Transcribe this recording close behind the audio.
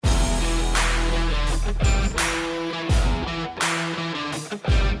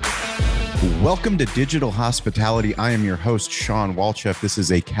Welcome to Digital Hospitality. I am your host, Sean Walchef. This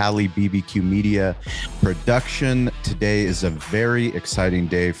is a Cali BBQ Media production. Today is a very exciting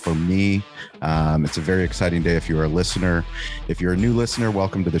day for me. It's a very exciting day if you are a listener. If you're a new listener,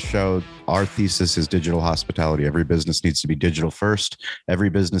 welcome to the show. Our thesis is digital hospitality. Every business needs to be digital first. Every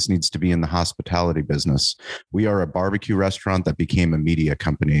business needs to be in the hospitality business. We are a barbecue restaurant that became a media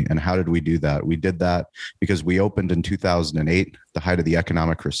company. And how did we do that? We did that because we opened in 2008, the height of the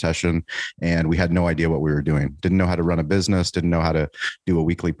economic recession, and we had no idea what we were doing. Didn't know how to run a business, didn't know how to do a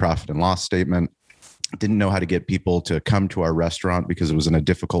weekly profit and loss statement. Didn't know how to get people to come to our restaurant because it was in a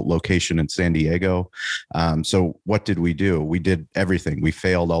difficult location in San Diego. So what did we do? We did everything. We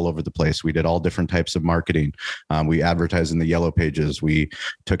failed all over the place. We did all different types of marketing. We advertised in the yellow pages. We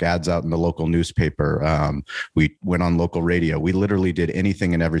took ads out in the local newspaper. We went on local radio. We literally did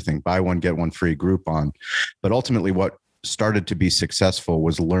anything and everything. Buy one, get one free Groupon. But ultimately what started to be successful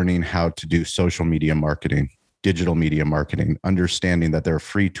was learning how to do social media marketing, digital media marketing, understanding that there are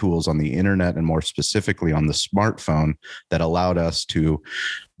free tools on the internet and more specifically on the smartphone that allowed us to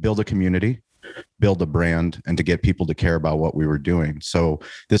build a community, build a brand, and to get people to care about what we were doing. So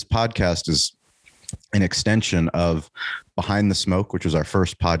this podcast is an extension of Behind the Smoke, which was our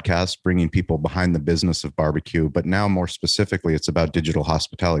first podcast, bringing people behind the business of barbecue. But now more specifically, it's about digital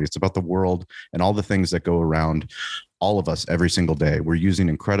hospitality. It's about the world and all the things that go around all of us every single day. We're using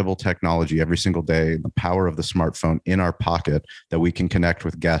incredible technology every single day, the power of the smartphone in our pocket, that we can connect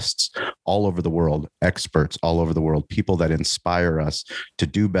with guests all over the world, experts all over the world, people that inspire us to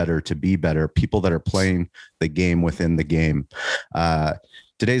do better, to be better, people that are playing the game within the game.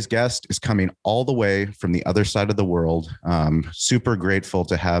 Today's guest is coming all the way from the other side of the world. Super grateful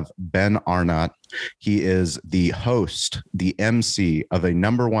to have Ben Arnot. He is the host, the MC of a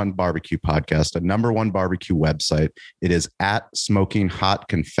 #1 barbecue podcast, a #1 barbecue website. It is at Smoking Hot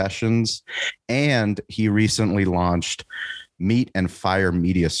Confessions. And he recently launched Meat and Fire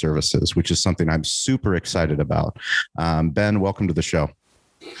Media Services, which is something I'm super excited about. Ben, welcome to the show.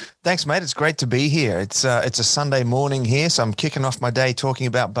 Thanks, mate. It's great to be here. It's a Sunday morning here, so I'm kicking off my day talking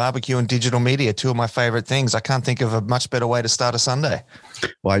about barbecue and digital media, two of my favorite things. I can't think of a much better way to start a Sunday.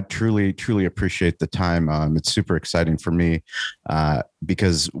 Well, I truly, truly appreciate the time. It's super exciting for me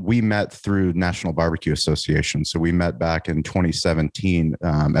because we met through National Barbecue Association. So we met back in 2017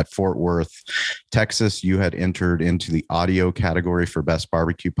 at Fort Worth, Texas. You had entered into the audio category for Best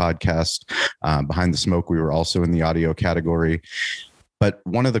Barbecue Podcast. Behind the Smoke, we were also in the audio category. But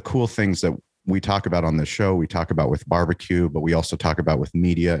one of the cool things that we talk about on this show, we talk about with barbecue, but we also talk about with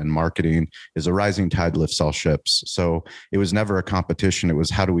media and marketing, is a rising tide lifts all ships. So it was never a competition. It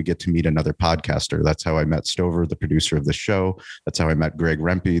was, how do we get to meet another podcaster? That's how I met Stover, the producer of the show. That's how I met Greg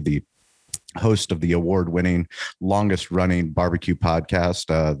Rempe, the host of the award-winning, longest-running barbecue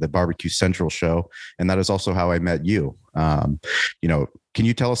podcast, the Barbecue Central Show. And that is also how I met you. Can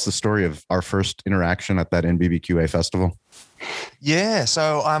you tell us the story of our first interaction at that NBBQA festival? Yeah,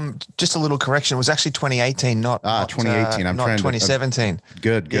 so just a little correction. It was actually 2018, not 2018. Not 2017.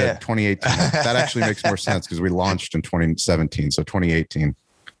 Good. Yeah. 2018. That actually makes more sense because we launched in 2017, so 2018.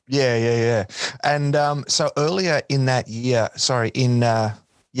 Yeah. And so earlier in that year, in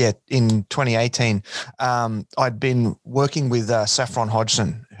 2018, I'd been working with Saffron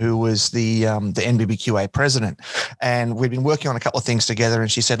Hodgson, who was the NBBQA president, and we'd been working on a couple of things together.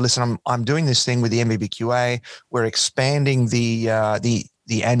 And she said, "Listen, I'm doing this thing with the NBBQA. We're expanding the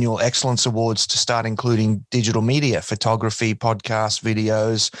annual Excellence Awards to start including digital media, photography, podcasts,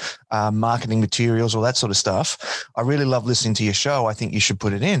 videos, marketing materials, all that sort of stuff. I really love listening to your show. I think you should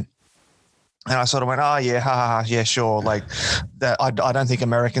put it in." And I sort of went, "Oh yeah, sure." Like that, I don't think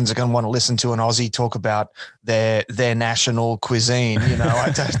Americans are going to want to listen to an Aussie talk about their national cuisine,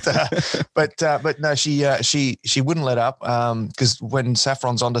 I don't. But no, she wouldn't let up because when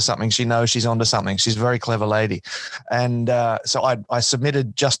Saffron's onto something, she knows she's onto something. She's a very clever lady, and so I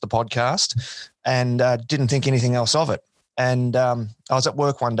submitted just the podcast and didn't think anything else of it. And I was at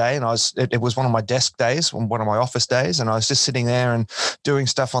work one day, and it was one of my desk days, one of my office days, and I was just sitting there and doing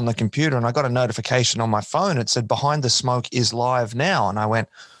stuff on the computer, and I got a notification on my phone. It said, "Behind the Smoke is live now." And I went,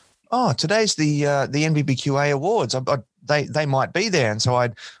 "Oh, today's the NBBQA Awards. They might be there." And so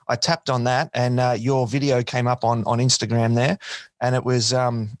I tapped on that, and your video came up on Instagram there, and it was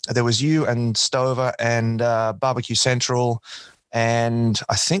there was you and Stover and Barbecue Central and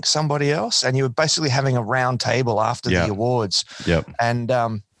I think somebody else, and you were basically having a round table after the awards. Yep. And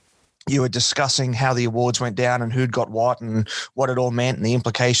you were discussing how the awards went down and who'd got what and what it all meant and the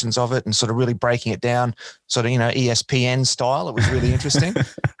implications of it, and sort of really breaking it down, sort of, ESPN style. It was really interesting.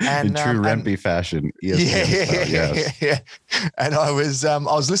 And in true Rempe fashion, ESPN style, yes. Yeah. And I was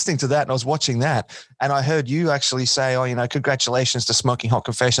listening to that and I was watching that, and I heard you actually say, "Oh, congratulations to Smoking Hot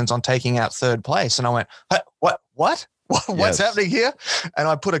Confessions on taking out third place." And I went, "What? What's happening here?" And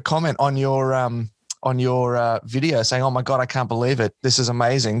I put a comment on your video saying, "Oh my God, I can't believe it. This is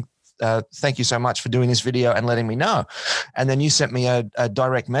amazing. Thank you so much for doing this video and letting me know." And then you sent me a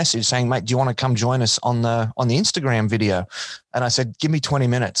direct message saying, "Mate, do you want to come join us on the Instagram video?" And I said, "Give me 20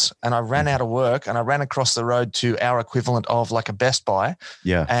 minutes." And I ran out of work and I ran across the road to our equivalent of like a Best Buy.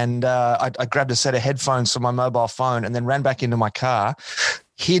 Yeah. And I grabbed a set of headphones from my mobile phone and then ran back into my car,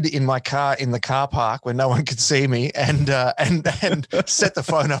 hid in my car in the car park where no one could see me, and set the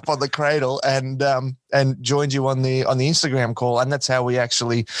phone up on the cradle and joined you on the Instagram call, and that's how we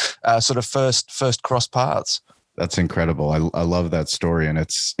actually sort of first crossed paths. That's incredible. I love that story, and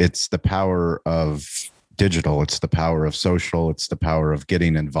it's the power of digital. It's the power of social. It's the power of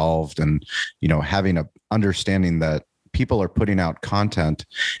getting involved, and having a understanding that people are putting out content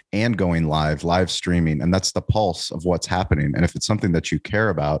and going live streaming. And that's the pulse of what's happening. And if it's something that you care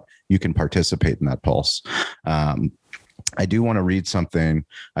about, you can participate in that pulse. I do want to read something.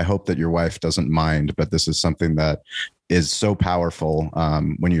 I hope that your wife doesn't mind, but this is something that is so powerful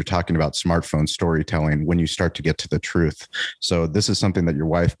when you're talking about smartphone storytelling, when you start to get to the truth. So this is something that your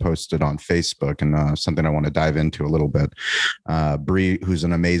wife posted on Facebook, and something I want to dive into a little bit. Bree, who's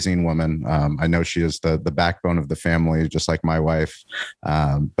an amazing woman. I know she is the backbone of the family, just like my wife.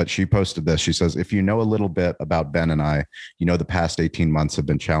 But she posted this. She says, "If you know a little bit about Ben and I, the past 18 months have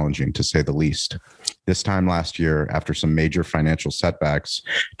been challenging, to say the least. This time last year, after some major financial setbacks,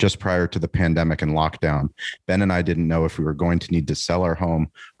 just prior to the pandemic and lockdown, Ben and I didn't know if we were going to need to sell our home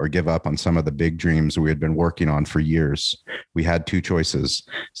or give up on some of the big dreams we had been working on for years. We had two choices: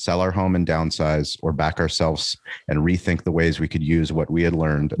 sell our home and downsize, or back ourselves and rethink the ways we could use what we had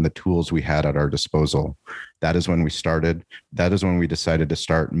learned and the tools we had at our disposal. That is when we started. That is when we decided to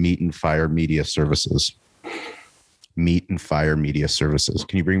start Meet and Fire Media Services." Meet and Fire Media Services.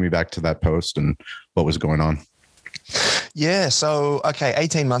 Can you bring me back to that post and what was going on? Yeah. So,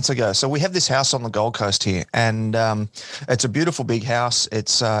 18 months ago. So we have this house on the Gold Coast here, and it's a beautiful big house.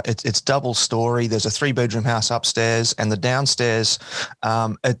 It's double story. There's a 3-bedroom house upstairs, and the downstairs,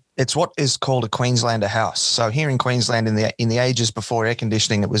 it's what is called a Queenslander house. So here in Queensland, in the ages before air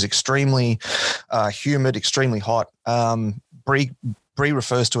conditioning, it was extremely humid, extremely hot. Bree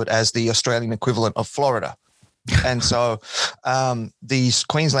refers to it as the Australian equivalent of Florida. And so these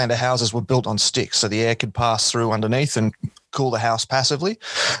Queenslander houses were built on sticks, so the air could pass through underneath and cool the house passively.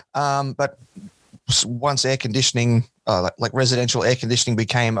 But once air conditioning, like residential air conditioning,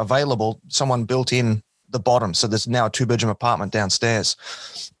 became available, someone built in the bottom. So there's now a 2-bedroom apartment downstairs.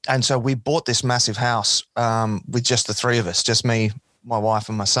 And so we bought this massive house with just the three of us, just me, my wife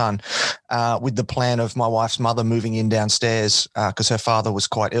and my son, with the plan of my wife's mother moving in downstairs because her father was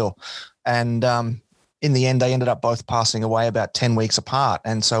quite ill. And in the end, they ended up both passing away about 10 weeks apart.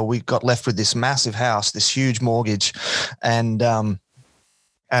 And so we got left with this massive house, this huge mortgage, and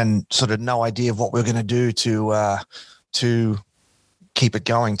sort of no idea of what we were going to do to keep it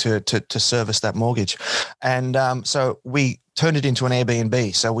going, to service that mortgage. And so we turned it into an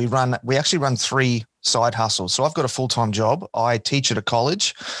Airbnb. So we actually run 3 side hustles. So I've got a full-time job. I teach at a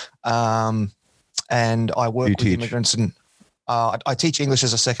college, and I work with immigrants and I teach English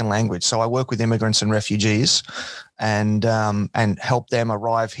as a second language. So I work with immigrants and refugees and help them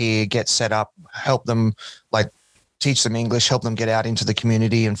arrive here, get set up, help them teach them English, help them get out into the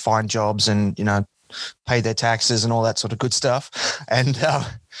community and find jobs and, pay their taxes and all that sort of good stuff. And I'm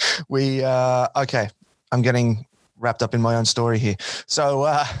getting wrapped up in my own story here. So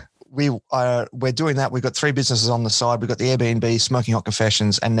we're doing that. We've got 3 businesses on the side. We've got the Airbnb, Smoking Hot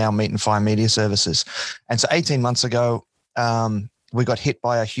Confessions, and now Meet and Fire Media Services. And so 18 months ago, we got hit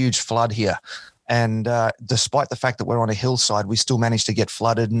by a huge flood here. And despite the fact that we're on a hillside, we still managed to get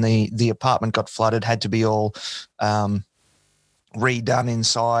flooded, and the apartment got flooded, had to be all redone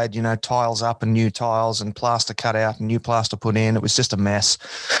inside, tiles up and new tiles and plaster cut out and new plaster put in. It was just a mess.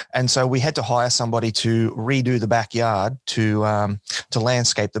 And so we had to hire somebody to redo the backyard, to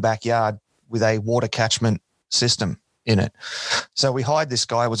landscape the backyard with a water catchment system in it. So we hired this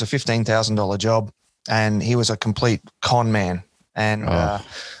guy. It was a $15,000 job, and he was a complete con man. And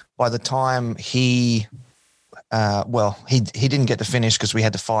by the time he didn't get to finish because we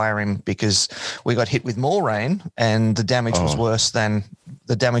had to fire him because we got hit with more rain, and the damage was worse than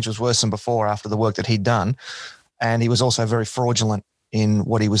before after the work that he'd done. And he was also very fraudulent. in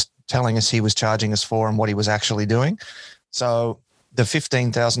what he was telling us he was charging us for and what he was actually doing. So the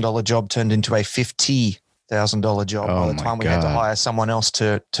 $15,000 job turned into a $50,000 job by the time we had to hire someone else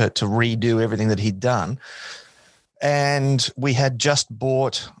to redo everything that he'd done. And we had just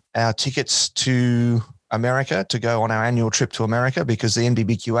bought our tickets to America to go on our annual trip to America because the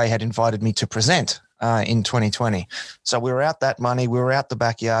NBBQA had invited me to present in 2020. So we were out that money. We were out the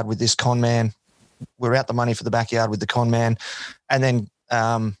backyard with this con man. We were out the money for the backyard with the con man. And then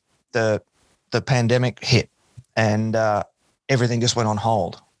the pandemic hit and everything just went on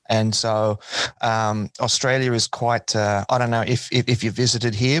hold. And so Australia is quite, I don't know if you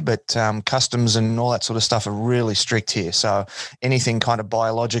visited here, but customs and all that sort of stuff are really strict here. So anything kind of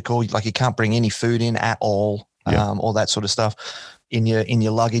biological, like you can't bring any food in at all, all that sort of stuff in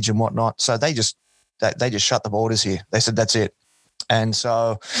your luggage and whatnot. So they just shut the borders here. They said, that's it. And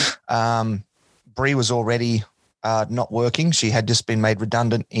so Bree was already not working. She had just been made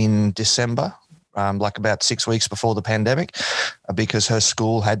redundant in December. Like about 6 weeks before the pandemic, because her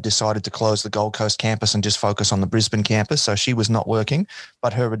school had decided to close the Gold Coast campus and just focus on the Brisbane campus. So she was not working,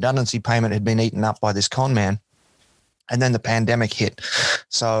 but her redundancy payment had been eaten up by this con man. And then the pandemic hit.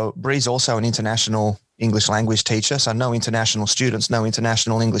 So Bree's also an international English language teacher. So no international students, no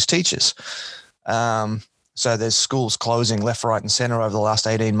international English teachers. So there's schools closing left, right, and center over the last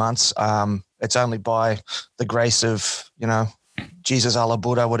 18 months. It's only by the grace of, Jesus, Allah,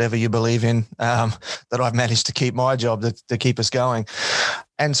 Buddha, whatever you believe in, that I've managed to keep my job, to keep us going.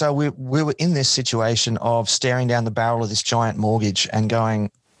 And so we were in this situation of staring down the barrel of this giant mortgage and going,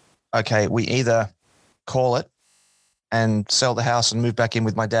 okay, we either call it and sell the house and move back in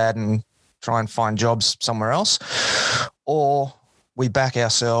with my dad and try and find jobs somewhere else, or we back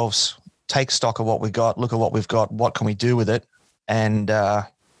ourselves, take stock of what we've got, look at what we've got, what can we do with it, and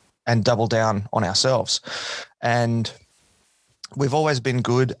double down on ourselves. And we've always been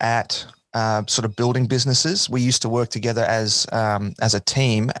good at sort of building businesses. We used to work together as a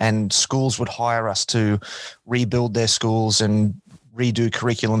team, and schools would hire us to rebuild their schools and redo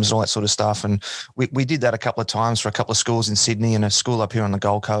curriculums and all that sort of stuff. And we did that a couple of times for a couple of schools in Sydney and a school up here on the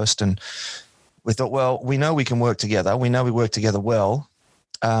Gold Coast. And we thought, well, we know we can work together. We know we work together well.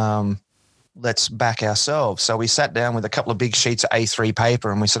 Let's back ourselves. So we sat down with a couple of big sheets of A3 paper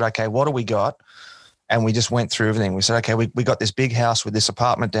and we said, okay, what do we got? And we just went through everything. We said, okay, we got this big house with this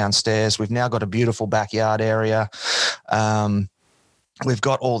apartment downstairs. We've now got a beautiful backyard area. We've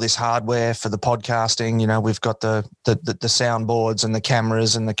got all this hardware for the podcasting. We've got the soundboards and the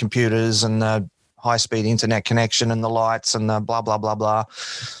cameras and the computers and the high-speed internet connection and the lights and the blah, blah, blah, blah.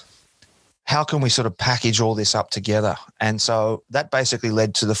 How can we sort of package all this up together? And so that basically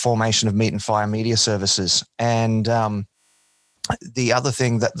led to the formation of Meet and Fire Media Services. And the other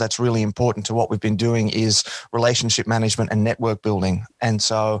thing that's really important to what we've been doing is relationship management and network building. And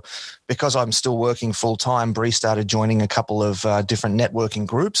so because I'm still working full time, Bree started joining a couple of different networking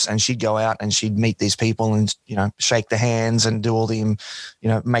groups, and she'd go out and she'd meet these people and, shake their hands and do all the,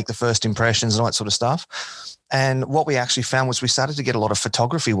 make the first impressions and all that sort of stuff. And what we actually found was we started to get a lot of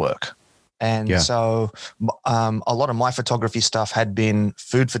photography work. And so a lot of my photography stuff had been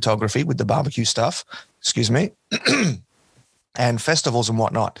food photography with the barbecue stuff, and festivals and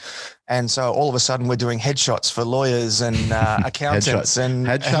whatnot. And so all of a sudden we're doing headshots for lawyers and accountants.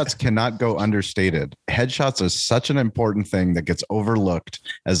 Headshots cannot go understated. Headshots are such an important thing that gets overlooked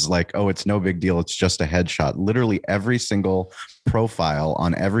as like, oh, it's no big deal. It's just a headshot. Literally every single profile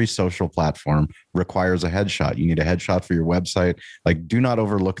on every social platform requires a headshot. You need a headshot for your website. Like, do not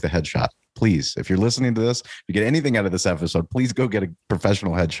overlook the headshot. Please, if you're listening to this, if you get anything out of this episode, please go get a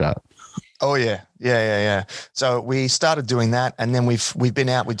professional headshot. Oh yeah. So we started doing that, and then we've been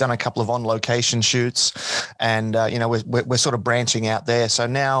out. We've done a couple of on location shoots, and we're sort of branching out there. So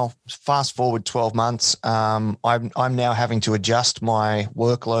now, fast forward 12 months, I'm now having to adjust my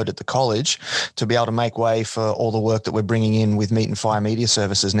workload at the college to be able to make way for all the work that we're bringing in with Meet and Fire Media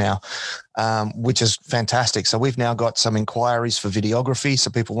Services now, which is fantastic. So we've now got some inquiries for videography.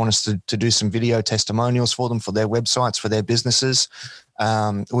 So people want us to do some video testimonials for them for their websites, for their businesses.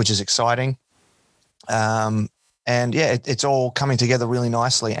 Which is exciting. It's all coming together really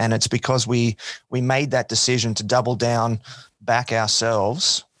nicely. And it's because we made that decision to double down, back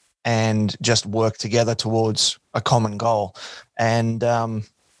ourselves, and just work together towards a common goal. And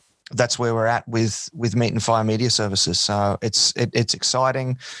that's where we're at with Meet and Fire Media Services. So it's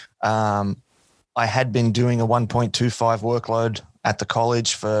exciting. I had been doing a 1.25 workload at the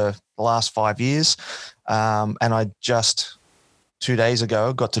college for the last 5 years. And I just 2 days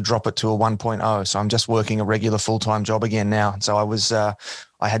ago got to drop it to a 1.0. So I'm just working a regular full-time job again now. So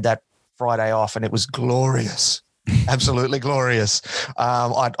I had that Friday off, and it was glorious. Absolutely glorious.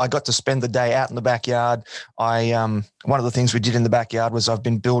 I got to spend the day out in the backyard. One of the things we did in the backyard was I've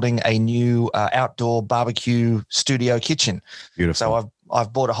been building a new outdoor barbecue studio kitchen. Beautiful. So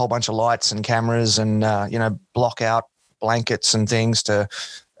I've bought a whole bunch of lights and cameras and block out blankets and things to.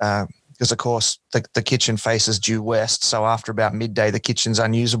 Because, of course, the kitchen faces due west. So after about midday, the kitchen's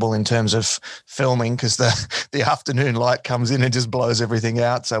unusable in terms of filming because the afternoon light comes in and just blows everything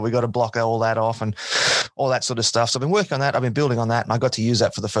out. So we got to block all that off and all that sort of stuff. So I've been working on that. I've been building on that, and I got to use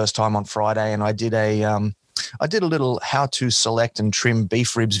that for the first time on Friday. And I did a little how to select and trim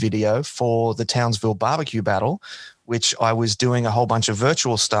beef ribs video for the Townsville barbecue battle, which I was doing a whole bunch of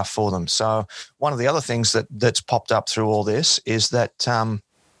virtual stuff for them. So one of the other things that's popped up through all this is that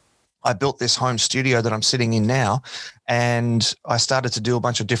I built this home studio that I'm sitting in now, and I started to do a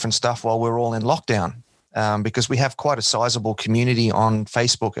bunch of different stuff while we're all in lockdown because we have quite a sizable community on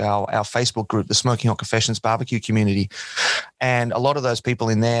Facebook, our Facebook group, the Smoking Hot Confessions barbecue community. And a lot of those people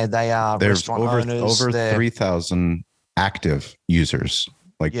in there, there's restaurant owners. Over 3,000 active users.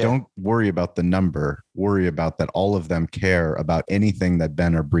 Don't worry about the number. Worry about that all of them care about anything that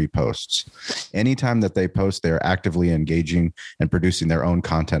Ben or Bree posts. Anytime that they post, they're actively engaging and producing their own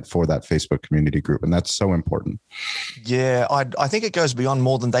content for that Facebook community group. And that's so important. Yeah, I think it goes beyond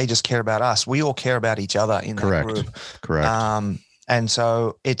more than they just care about us. We all care about each other in that group. Correct. And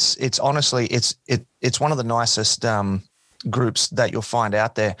so it's honestly, it's one of the nicest groups that you'll find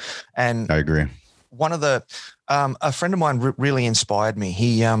out there. And I agree. One of the a friend of mine really inspired me.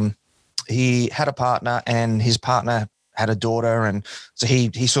 He had a partner, and his partner had a daughter, and so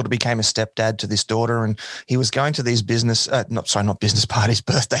he sort of became a stepdad to this daughter. And he was going to these not business parties,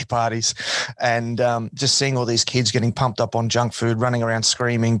 birthday parties, and just seeing all these kids getting pumped up on junk food, running around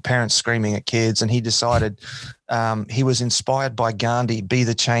screaming, parents screaming at kids. And he decided he was inspired by Gandhi, be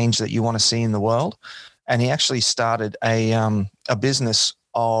the change that you want to see in the world. And he actually started a business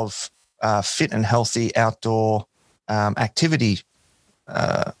of fit and healthy outdoor activity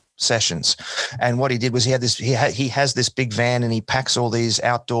sessions. And what he did was he has this big van, and he packs all these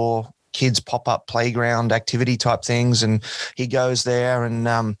outdoor kids pop-up playground activity type things. And he goes there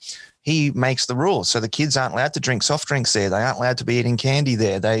and he makes the rules. So the kids aren't allowed to drink soft drinks there. They aren't allowed to be eating candy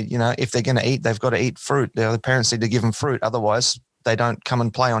there. They, if they're going to eat, they've got to eat fruit. The parents need to give them fruit. Otherwise they don't come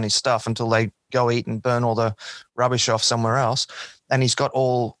and play on his stuff until they go eat and burn all the rubbish off somewhere else. And he's got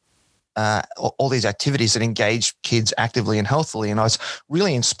all these activities that engage kids actively and healthily. And I was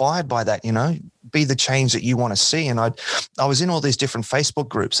really inspired by that, be the change that you want to see. And I was in all these different Facebook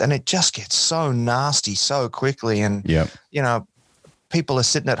groups, and it just gets so nasty so quickly. And, people are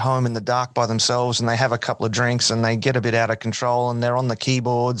sitting at home in the dark by themselves, and they have a couple of drinks and they get a bit out of control, and they're on the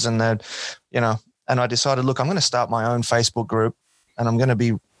keyboards and they're, and I decided, look, I'm going to start my own Facebook group, and I'm going to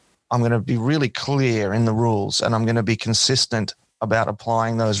be really clear in the rules, and I'm going to be consistent about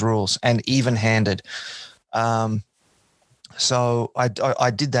applying those rules and even-handed. So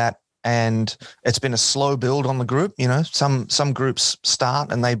I did that, and it's been a slow build on the group. Some groups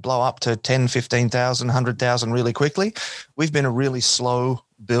start and they blow up to 10, 15,000, 100,000 really quickly. We've been a really slow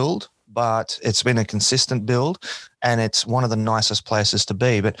build, but it's been a consistent build, and it's one of the nicest places to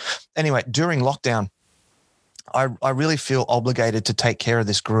be. But anyway, during lockdown, I really feel obligated to take care of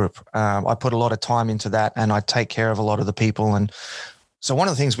this group. I put a lot of time into that, and I take care of a lot of the people. And so one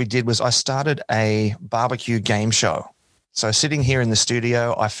of the things we did was I started a barbecue game show. So sitting here in the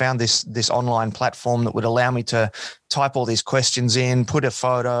studio, I found this online platform that would allow me to type all these questions in, put a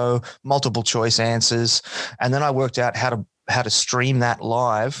photo, multiple choice answers, and then I worked out how to stream that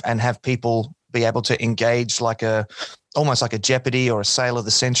live and have people be able to engage almost like a Jeopardy or a Sale of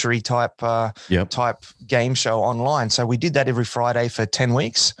the Century type game show online. So we did that every Friday for 10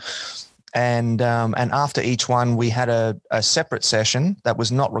 weeks. And after each one, we had a separate session that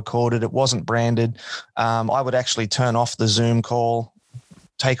was not recorded. It wasn't branded. I would actually turn off the Zoom call,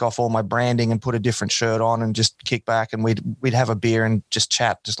 take off all my branding, and put a different shirt on and just kick back, and we'd have a beer and just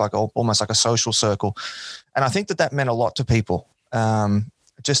chat, just like almost like a social circle. And I think that meant a lot to people,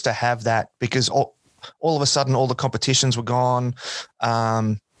 just to have that, because all of a sudden all the competitions were gone.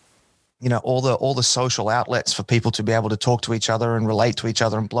 All the social outlets for people to be able to talk to each other and relate to each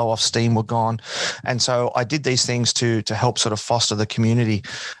other and blow off steam were gone. And so I did these things to help sort of foster the community.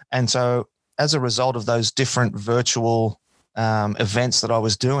 And so as a result of those different virtual events that I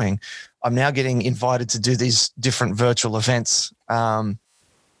was doing, I'm now getting invited to do these different virtual events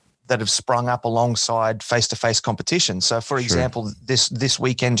that have sprung up alongside face-to-face competition. So for example, this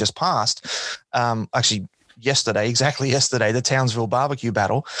weekend just passed, exactly yesterday, the Townsville barbecue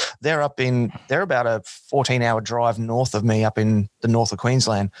battle, they're about a 14-hour drive north of me up in the north of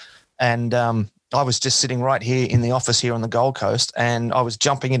Queensland. And I was just sitting right here in the office here on the Gold Coast, and I was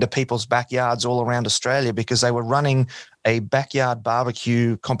jumping into people's backyards all around Australia because they were running a backyard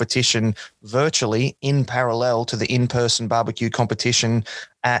barbecue competition virtually in parallel to the in-person barbecue competition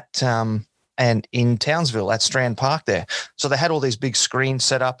at and in Townsville at Strand Park there. So they had all these big screens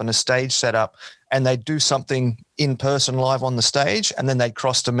set up and a stage set up, and they'd do something in person live on the stage, and then they'd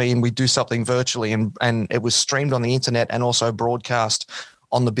cross to me and we'd do something virtually, and it was streamed on the internet and also broadcast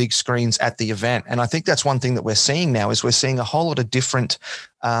on the big screens at the event. And I think that's one thing that we're seeing now is we're seeing a whole lot of different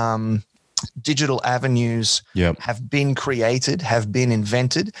digital avenues have been created, have been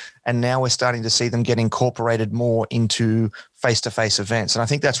invented, and now we're starting to see them get incorporated more into face-to-face events. And I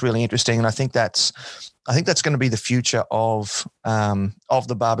think that's really interesting. And I think that's going to be the future of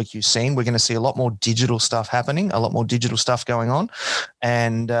the barbecue scene. We're going to see a lot more digital stuff happening, a lot more digital stuff going on.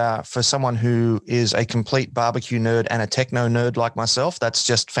 And for someone who is a complete barbecue nerd and a techno nerd like myself, that's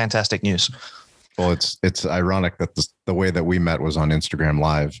just fantastic news. Well, it's ironic that the way that we met was on Instagram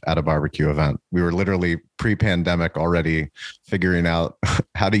Live at a barbecue event. We were literally pre-pandemic already figuring out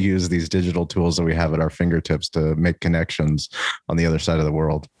how to use these digital tools that we have at our fingertips to make connections on the other side of the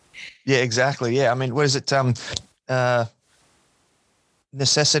world. Yeah, exactly. Yeah. I mean, what is it?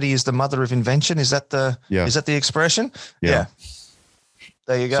 Necessity is the mother of invention. Is that the expression? Yeah.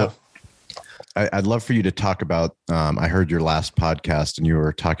 There you go. So, I'd love for you to talk about, I heard your last podcast and you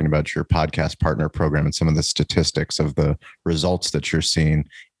were talking about your podcast partner program and some of the statistics of the results that you're seeing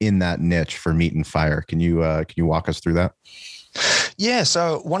in that niche for meat and fire. Can you walk us through that? Yeah.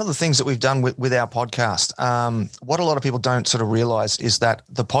 So one of the things that we've done with our podcast, what a lot of people don't sort of realize is that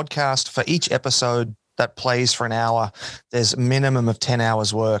the podcast, for each episode that plays for an hour, there's a minimum of 10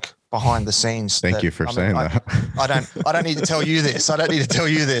 hours work behind the scenes. Thank you for saying that. I don't need to tell you this.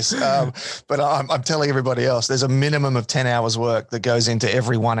 But I'm telling everybody else, there's a minimum of 10 hours work that goes into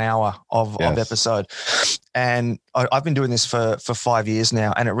every 1 hour of episode. And I've been doing this for 5 years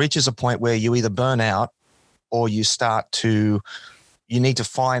now, and it reaches a point where you either burn out or you need to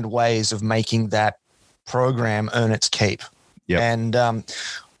find ways of making that program earn its keep. Yep. And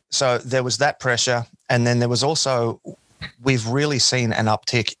so there was that pressure. And then there was also, we've really seen an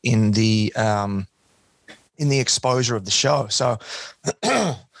uptick in the exposure of the show. So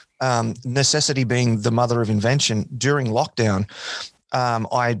necessity being the mother of invention, during lockdown,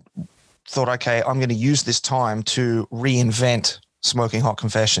 I thought, okay, I'm going to use this time to reinvent Smoking Hot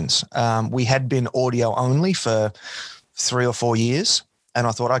Confessions. We had been audio only for 3 or 4 years. And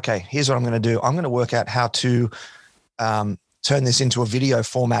I thought, okay, here's what I'm going to do. I'm going to work out how to turn this into a video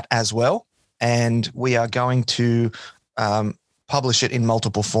format as well. And we are going to publish it in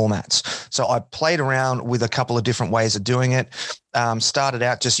multiple formats. So I played around with a couple of different ways of doing it. Started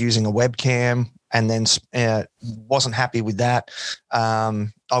out just using a webcam, and then wasn't happy with that. I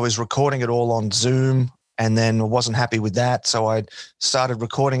was recording it all on Zoom, and then wasn't happy with that. So I started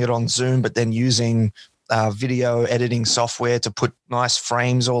recording it on Zoom, but then using video editing software to put nice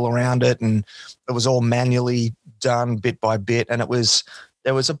frames all around it. And it was all manually done bit by bit. And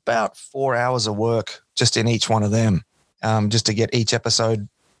there was about 4 hours of work just in each one of them, just to get each episode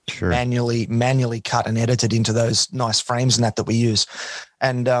manually cut and edited into those nice frames and that we use.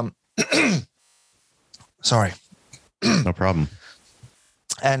 And sorry, no problem.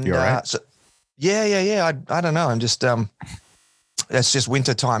 And you all right? So, yeah. I don't know. I'm just it's just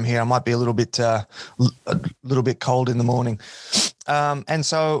winter time here. I might be a little bit cold in the morning, and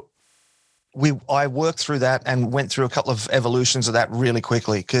so I worked through that and went through a couple of evolutions of that really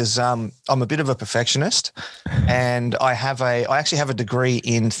quickly because I'm a bit of a perfectionist, and I actually have a degree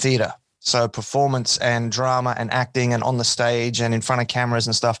in theater, so performance and drama and acting and on the stage and in front of cameras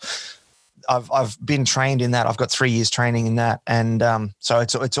and stuff. I've been trained in that. I've got 3 years training in that, and so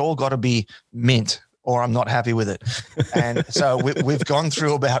it's all got to be mint, or I'm not happy with it. And so we've gone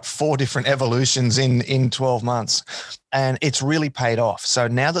through about 4 different evolutions in 12 months, and it's really paid off. So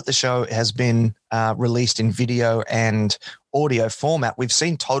now that the show has been released in video and audio format, we've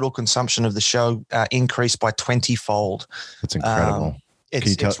seen total consumption of the show increase by 20-fold. That's incredible. Can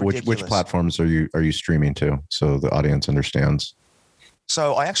you tell which platforms are you streaming to so the audience understands?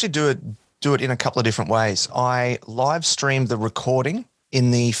 So I actually do it in a couple of different ways. I live stream the recording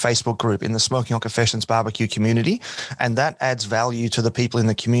in the Facebook group, in the Smoking Hot Confessions barbecue community. And that adds value to the people in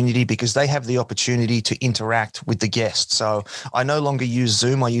the community because they have the opportunity to interact with the guests. So I no longer use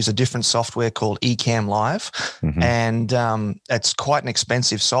Zoom. I use a different software called Ecamm Live. Mm-hmm. And it's quite an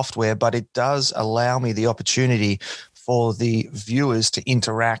expensive software, but it does allow me the opportunity for the viewers to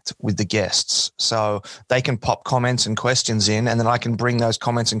interact with the guests. So they can pop comments and questions in, and then I can bring those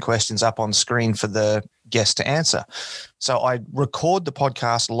comments and questions up on screen for the guest to answer. So I record the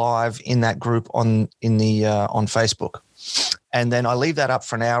podcast live in that group on Facebook. And then I leave that up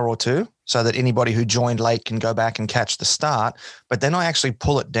for an hour or two so that anybody who joined late can go back and catch the start. But then I actually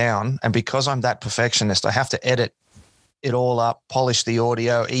pull it down. And because I'm that perfectionist, I have to edit it all up, polish the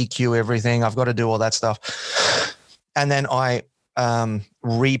audio, EQ everything. I've got to do all that stuff. And then I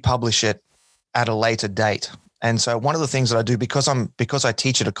republish it at a later date. And so one of the things that I do, because I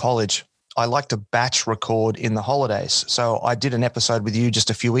teach at a college, I like to batch record in the holidays. So I did an episode with you just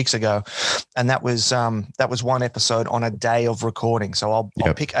a few weeks ago, and that was one episode on a day of recording. So I'll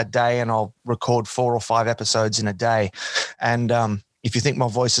pick a day and I'll record 4 or 5 episodes in a day. And if you think my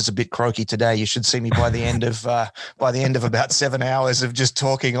voice is a bit croaky today, you should see me by the end of about 7 hours of just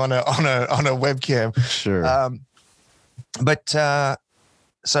talking on a webcam. Sure.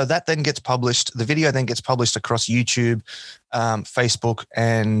 So that then gets published. The video then gets published across YouTube, Facebook,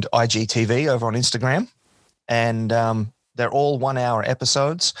 and IGTV over on Instagram. And they're all 1 hour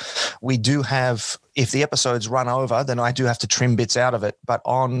episodes. We do have, if the episodes run over, then I do have to trim bits out of it. But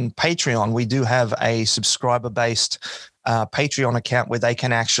on Patreon, we do have a subscriber-based Patreon account where they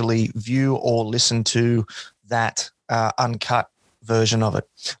can actually view or listen to that uncut version of it.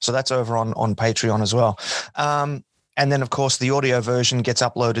 So that's over on Patreon as well. And then, of course, the audio version gets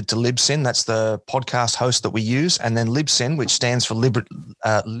uploaded to Libsyn. That's the podcast host that we use. And then Libsyn, which stands for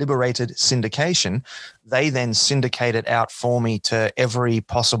Liberated Syndication, they then syndicate it out for me to every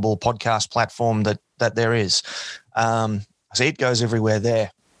possible podcast platform that there is. So it goes everywhere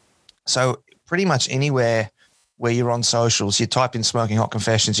there. So pretty much anywhere where you're on socials, you type in Smoking Hot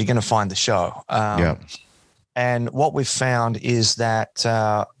Confessions, you're going to find the show. And what we've found is that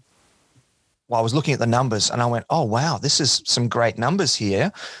I was looking at the numbers and I went, oh, wow, this is some great numbers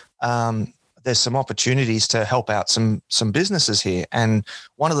here. There's some opportunities to help out some businesses here. And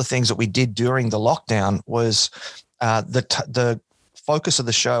one of the things that we did during the lockdown was the focus of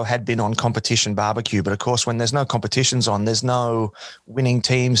the show had been on competition barbecue. But of course, when there's no competitions on, there's no winning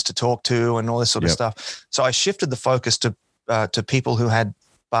teams to talk to and all this sort of stuff. So I shifted the focus to people who had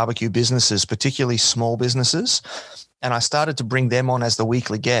barbecue businesses, particularly small businesses. And I started to bring them on as the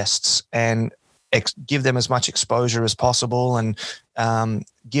weekly guests and give them as much exposure as possible, and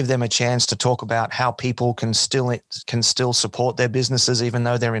give them a chance to talk about how people can still support their businesses even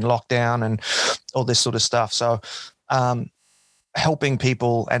though they're in lockdown and all this sort of stuff. So helping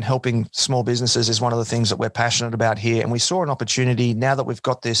people and helping small businesses is one of the things that we're passionate about here. And we saw an opportunity now that we've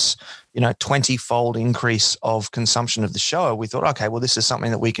got this, 20-fold increase of consumption of the show. We thought, okay, well, this is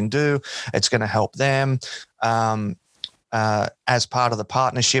something that we can do. It's going to help them. As part of the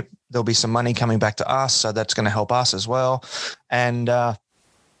partnership, there'll be some money coming back to us. So that's going to help us as well. And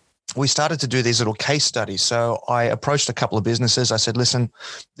we started to do these little case studies. So I approached a couple of businesses. I said, listen,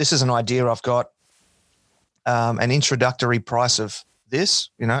 this is an idea I've got. An introductory price of this,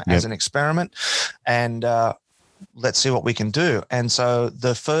 as an experiment, and let's see what we can do. And so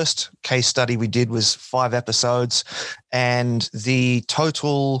the first case study we did was 5 episodes, and the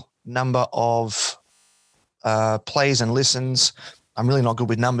total number of plays and listens, I'm really not good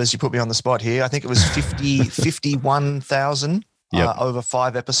with numbers. You put me on the spot here. I think it was 51,000 over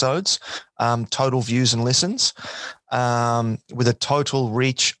 5 episodes, total views and listens. With a total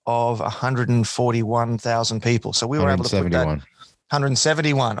reach of 141,000 people. So we were able to put that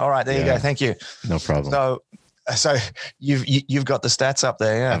 171. All right, there you go. Thank you. No problem. So you've got the stats up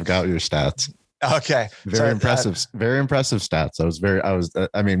there. Yeah, I've got your stats. Okay. Very impressive stats.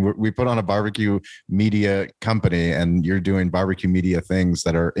 I mean, we put on a barbecue media company, and you're doing barbecue media things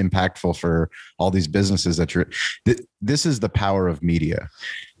that are impactful for all these businesses this is the power of media.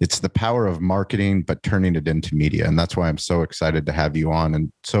 It's the power of marketing, but turning it into media. And that's why I'm so excited to have you on,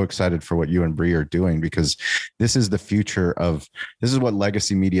 and so excited for what you and Bree are doing, because this is the future this is what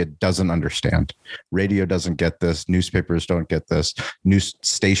legacy media doesn't understand. Radio doesn't get this. Newspapers don't get this. News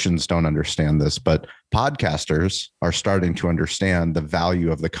stations don't understand this, but podcasters are starting to understand the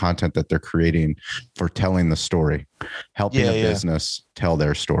value of the content that they're creating for telling the story, helping a business tell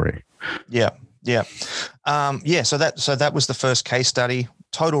their story. Yeah. So that was the first case study.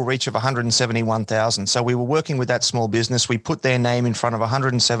 Total reach of 171,000. So we were working with that small business. We put their name in front of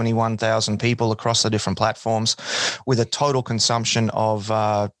 171,000 people across the different platforms, with a total consumption of,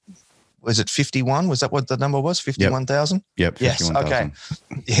 was it 51? Was that what the number was? 51,000? Yep. 51, yes. Okay.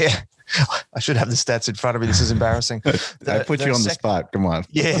 Yeah. I should have the stats in front of me. This is embarrassing. I put you on the spot. Come on.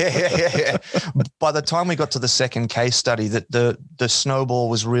 Yeah. By the time we got to the second case study, the snowball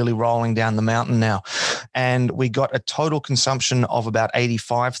was really rolling down the mountain now. And we got a total consumption of about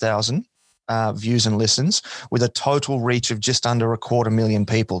 85,000 views and listens, with a total reach of just under 250,000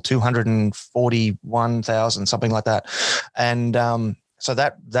 people, 241,000, something like that. And so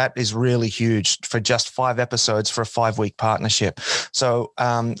that is really huge for just 5 episodes for a 5-week partnership. So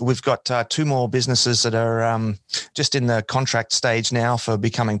we've got 2 more businesses that are just in the contract stage now for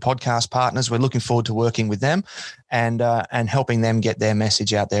becoming podcast partners. We're looking forward to working with them and helping them get their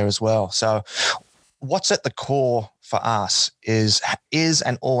message out there as well. So what's at the core for us is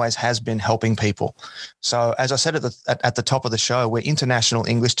and always has been helping people. So as I said at the top of the show, we're international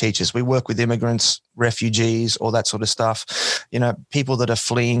English teachers. We work with immigrants, refugees, all that sort of stuff. People that are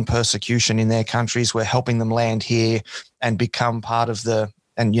fleeing persecution in their countries. We're helping them land here and become part of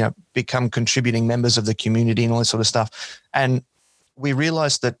become contributing members of the community and all this sort of stuff. And we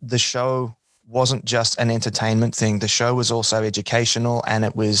realized that the show wasn't just an entertainment thing. The show was also educational, and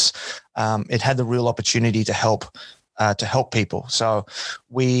it was it had the real opportunity to help people. So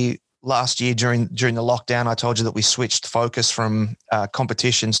last year during the lockdown, I told you that we switched focus from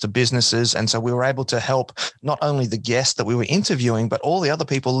competitions to businesses. And so we were able to help not only the guests that we were interviewing, but all the other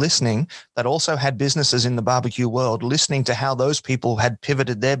people listening that also had businesses in the barbecue world, listening to how those people had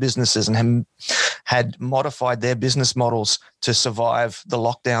pivoted their businesses and had modified their business models to survive the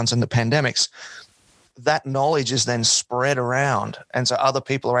lockdowns and the pandemics. That knowledge is then spread around. And so other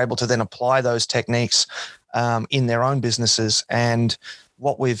people are able to then apply those techniques in their own businesses. And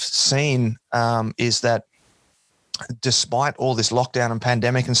what we've seen is that despite all this lockdown and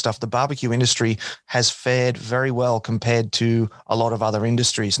pandemic and stuff, the barbecue industry has fared very well compared to a lot of other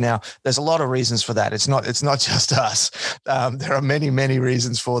industries. Now, there's a lot of reasons for that. It's not just us. There are many, many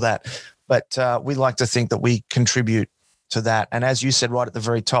reasons for that. But we like to think that we contribute to that. And as you said right at the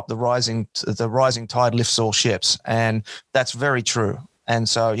very top, the rising tide lifts all ships. And that's very true. And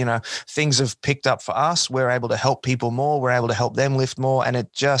so, things have picked up for us. We're able to help people more. We're able to help them lift more. And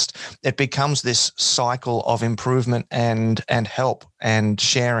it becomes this cycle of improvement and help and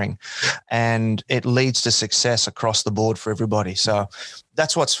sharing. And it leads to success across the board for everybody. So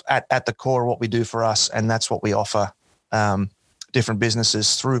that's what's at the core of what we do for us. And that's what we offer different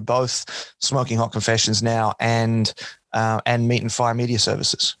businesses through both Smoking Hot Confessions now and Meat and Fire Media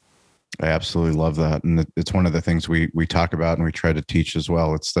Services. I absolutely love that. And it's one of the things we talk about and we try to teach as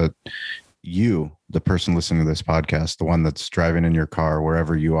well. It's that you, the person listening to this podcast, the one that's driving in your car,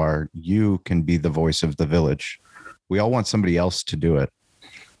 wherever you are, you can be the voice of the village. We all want somebody else to do it,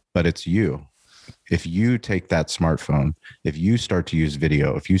 but it's you. If you take that smartphone, if you start to use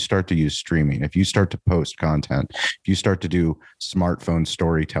video, if you start to use streaming, if you start to post content, if you start to do smartphone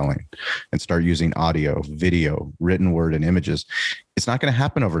storytelling and start using audio, video, written word, and images, it's not going to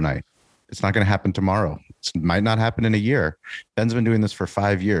happen overnight. It's not going to happen tomorrow. It might not happen in a year. Ben's been doing this for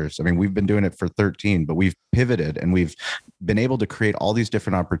 5 years. I mean, we've been doing it for 13, but we've pivoted and we've been able to create all these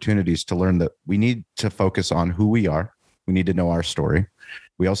different opportunities to learn that we need to focus on who we are. We need to know our story.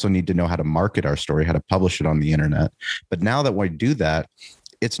 We also need to know how to market our story, how to publish it on the internet. But now that we do that,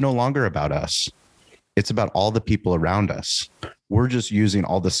 it's no longer about us. It's about all the people around us. We're just using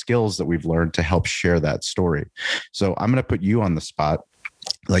all the skills that we've learned to help share that story. So I'm going to put you on the spot,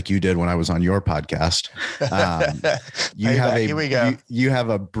 like you did when I was on your podcast. Here we go. You have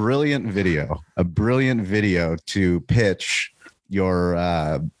a brilliant video to pitch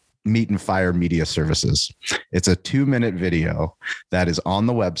your Meat and Fire Media Services. It's a 2-minute video that is on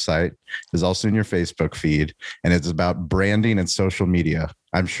the website, is also in your Facebook feed, and it's about branding and social media.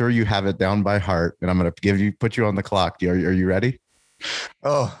 I'm sure you have it down by heart, and I'm going to put you on the clock. Are you ready?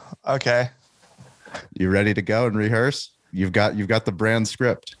 Oh, okay. You ready to go and rehearse? You've got the brand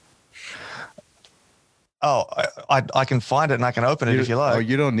script. Oh, I can find it and I can open it if you like. Oh,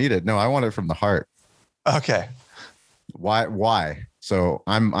 you don't need it. No, I want it from the heart. Okay. Why? So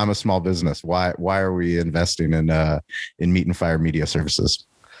I'm a small business. Why are we investing in Meat and Fire Media Services?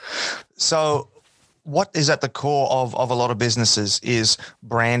 So what is at the core of a lot of businesses is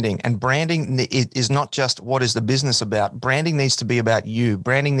branding. And branding is not just what is the business about. Branding needs to be about you.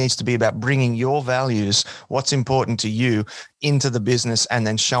 Branding needs to be about bringing your values, what's important to you, into the business and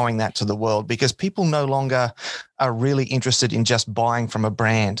then showing that to the world, because people no longer are really interested in just buying from a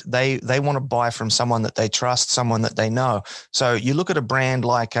brand. They want to buy from someone that they trust, someone that they know. So you look at a brand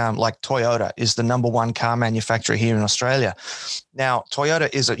like Toyota is the number 1 car manufacturer here in Australia. Now,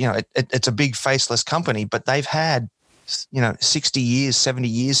 Toyota is it's a big faceless company, but they've had 60 years, 70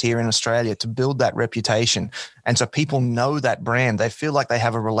 years here in Australia to build that reputation. And so people know that brand. They feel like they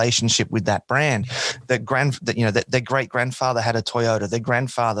have a relationship with that brand. Their great grandfather had a Toyota, their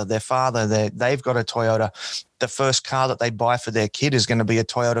grandfather, their father, they've got a Toyota. The first car that they buy for their kid is going to be a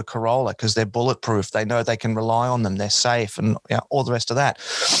Toyota Corolla because they're bulletproof. They know they can rely on them. They're safe and all the rest of that.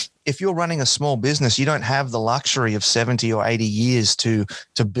 if you're running a small business, you don't have the luxury of 70 or 80 years to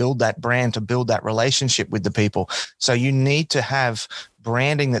build that brand, to build that relationship with the people. So you need to have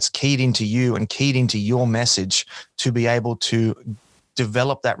branding that's keyed into you and keyed into your message to be able to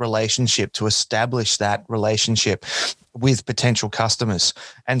develop that relationship, to establish that relationship with potential customers.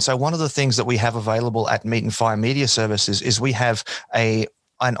 And so one of the things that we have available at Meet and Fire Media Services is we have an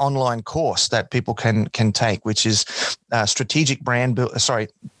online course that people can take, which is strategic brand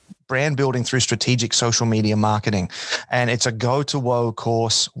building through strategic social media marketing. And it's a go-to-woe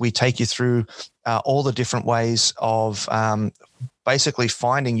course. We take you through all the different ways of basically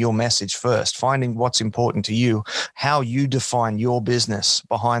finding your message first, finding what's important to you, how you define your business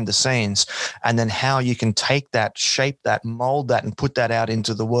behind the scenes, and then how you can take that, shape that, mold that, and put that out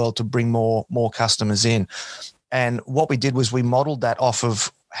into the world to bring more customers in. And what we did was we modeled that off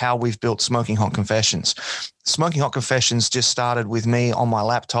of how we've built Smoking Hot Confessions. Smoking Hot Confessions just started with me on my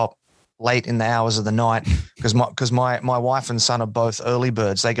laptop late in the hours of the night because my wife and son are both early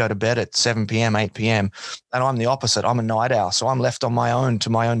birds. They go to bed at 7 p.m., 8 p.m. And I'm the opposite. I'm a night owl. So I'm left on my own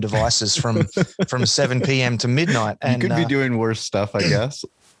to my own devices from 7 p.m. to midnight. And you could be doing worse stuff, I guess.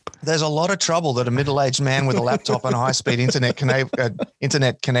 There's a lot of trouble that a middle-aged man with a laptop and a high-speed internet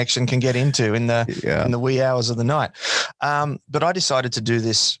connection can get into in the wee hours of the night. But I decided to do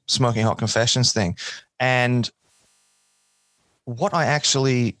this Smoking Hot Confessions thing. And what I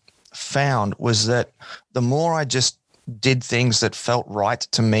actually found was that the more I just did things that felt right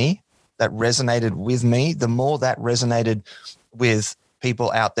to me, that resonated with me, the more that resonated with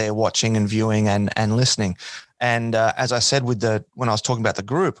people out there watching and viewing and listening. And as I said when I was talking about the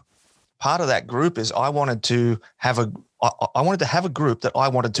group, part of that group is I wanted to have a group that I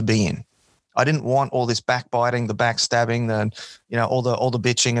wanted to be in. I didn't want all this backbiting, the backstabbing, all the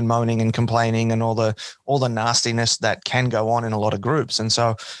bitching and moaning and complaining and all the nastiness that can go on in a lot of groups. And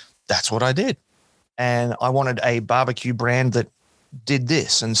so that's what I did. And I wanted a barbecue brand that did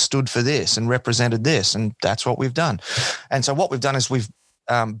this and stood for this and represented this. And that's what we've done. And so what we've done is we've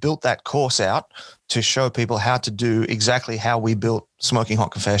built that course out to show people how to do exactly how we built Smoking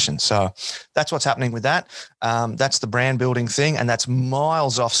Hot Confessions. So that's what's happening with that. That's the brand building thing, and that's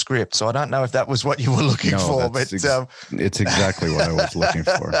miles off script. So I don't know if that was what you were looking for, but it's exactly what I was looking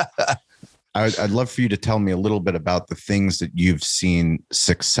for. I'd love for you to tell me a little bit about the things that you've seen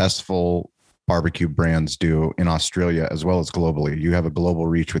successful barbecue brands do in Australia as well as globally. You have a global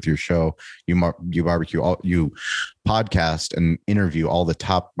reach with your show. You podcast and interview all the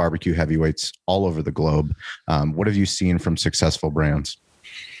top barbecue heavyweights all over the globe. What have you seen from successful brands?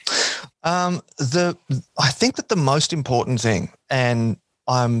 I think that the most important thing, and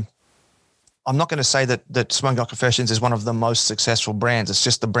I'm not going to say that Smoking Hot Confessions is one of the most successful brands. It's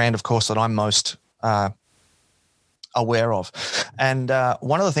just the brand, of course, that I'm most aware of. And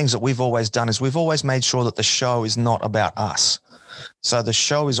one of the things that we've always done is we've always made sure that the show is not about us. So the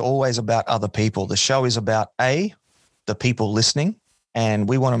show is always about other people. The show is about the people listening, and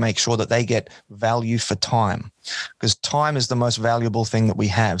we want to make sure that they get value for time, because time is the most valuable thing that we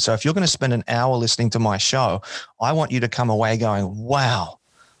have. So if you're going to spend an hour listening to my show, I want you to come away going, wow,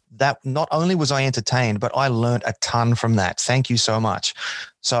 that not only was I entertained, but I learned a ton from that. Thank you so much.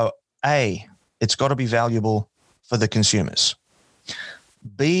 So it's got to be valuable for the consumers.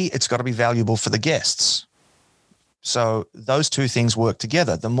 B, it's got to be valuable for the guests. So those two things work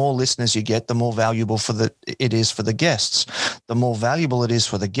together. The more listeners you get, the more valuable it is for the guests. The more valuable it is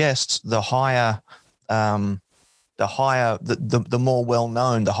for the guests, the higher, the more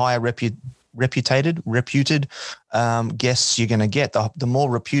well-known, the higher reputed guests you're going to get. The more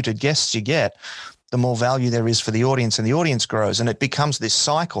reputed guests you get, the more value there is for the audience, and the audience grows, and it becomes this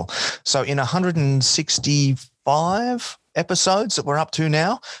cycle. So in 165 episodes that we're up to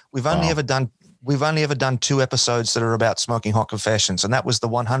now, we've only ever done 2 episodes that are about Smoking Hot Confessions, and that was the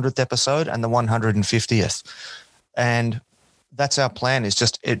 100th episode and the 150th. And that's our plan, is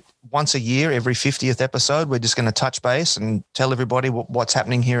just once a year, every 50th episode, we're just going to touch base and tell everybody what's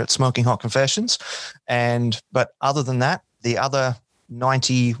happening here at Smoking Hot Confessions. But other than that, the other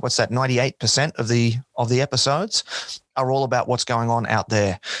 98% of the episodes are all about what's going on out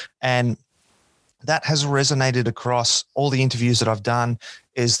there. And that has resonated across all the interviews that I've done,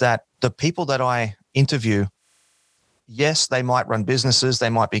 is that the people that I interview, yes, they might run businesses, they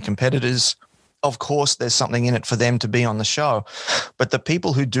might be competitors. Of course, there's something in it for them to be on the show. But the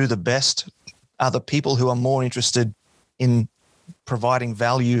people who do the best are the people who are more interested in providing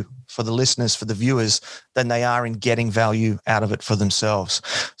value for the listeners, for the viewers, than they are in getting value out of it for themselves.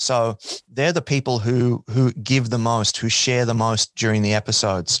 So they're the people who give the most, who share the most during the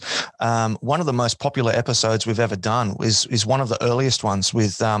episodes. One of the most popular episodes we've ever done is one of the earliest ones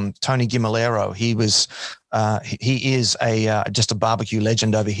with Tony Gimolero. He is just a barbecue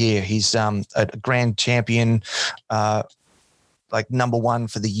legend over here. He's a grand champion, like number one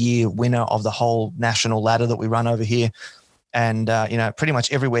for the year, winner of the whole national ladder that we run over here. And, pretty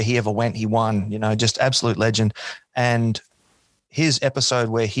much everywhere he ever went, he won, just absolute legend. And his episode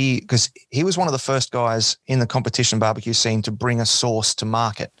where because he was one of the first guys in the competition barbecue scene to bring a sauce to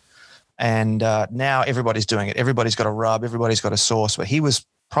market. And now everybody's doing it. Everybody's got a rub. Everybody's got a sauce. But he was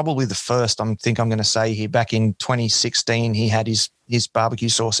probably the first, I'm going to say here, back in 2016, he had his barbecue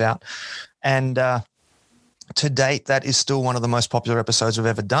sauce out. And to date, that is still one of the most popular episodes we've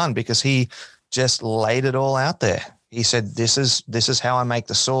ever done, because he just laid it all out there. He said, this is how I make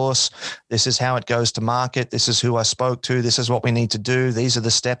the sauce. This is how it goes to market. This is who I spoke to. This is what we need to do. These are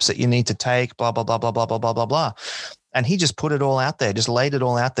the steps that you need to take, blah, blah, blah, blah, blah, blah, blah, blah, blah. And he just put it all out there, just laid it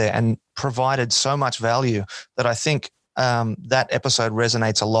all out there and provided so much value that I think that episode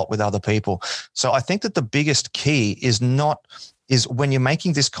resonates a lot with other people. So I think that the biggest key is when you're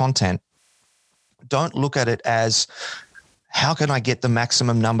making this content, don't look at it as, how can I get the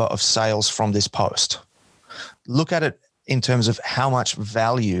maximum number of sales from this post? Look at it in terms of how much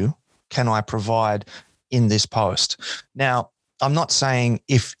value can I provide in this post. Now, I'm not saying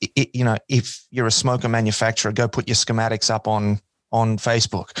if you're a smoker manufacturer, go put your schematics up on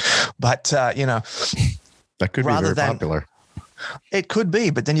Facebook, but that could be very popular. It could be,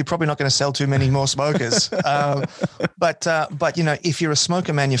 but then you're probably not going to sell too many more smokers. But if you're a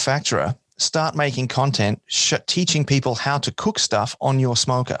smoker manufacturer, start making content, teaching people how to cook stuff on your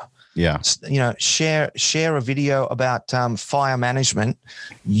smoker. Yeah. Share a video about fire management,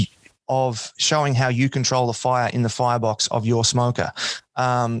 of showing how you control the fire in the firebox of your smoker.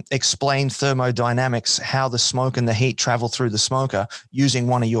 Explain thermodynamics, how the smoke and the heat travel through the smoker using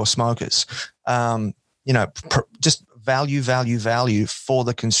one of your smokers. Just value for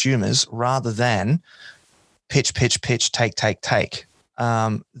the consumers, rather than pitch, take.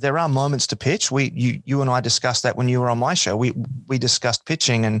 There are moments to pitch. You and I discussed that when you were on my show. We discussed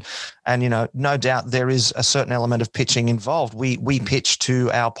pitching, and no doubt there is a certain element of pitching involved. We pitch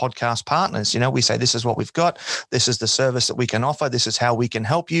to our podcast partners. We say, this is what we've got. This is the service that we can offer. This is how we can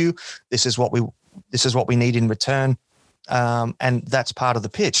help you. This is what we need in return. And that's part of the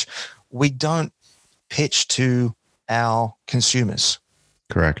pitch. We don't pitch to our consumers.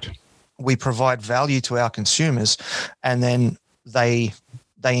 Correct. We provide value to our consumers, and then they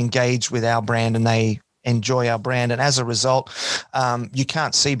engage with our brand and they enjoy our brand. And as a result, you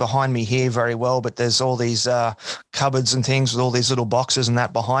can't see behind me here very well, but there's all these cupboards and things with all these little boxes and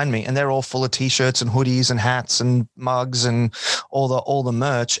that behind me, and they're all full of t-shirts and hoodies and hats and mugs and all the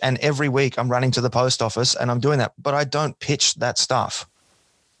merch. And every week I'm running to the post office and I'm doing that, but I don't pitch that stuff.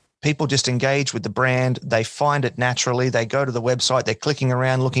 People just engage with the brand. They find it naturally. They go to the website. They're clicking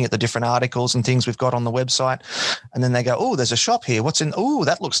around, looking at the different articles and things we've got on the website. And then they go, oh, there's a shop here. Oh,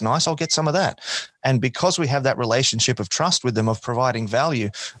 that looks nice. I'll get some of that. And because we have that relationship of trust with them, of providing value,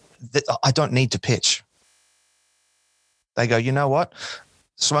 I don't need to pitch. They go, you know what?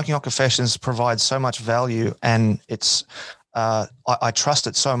 Smoking Hot Confessions provides so much value, and it's I trust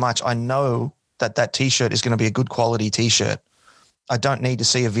it so much. I know that T-shirt is going to be a good quality T-shirt. I don't need to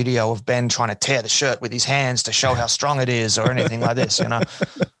see a video of Ben trying to tear the shirt with his hands to show how strong it is or anything like this,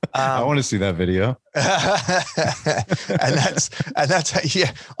 I want to see that video. and that's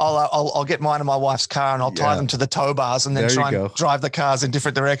yeah. I'll get mine in my wife's car and I'll tie them to the tow bars and then try and drive the cars in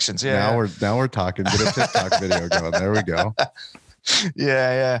different directions. Yeah. Now we're talking. Get a TikTok video going. There we go.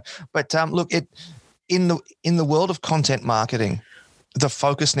 Yeah. But look, in the world of content marketing, the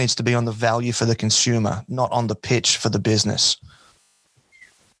focus needs to be on the value for the consumer, not on the pitch for the business.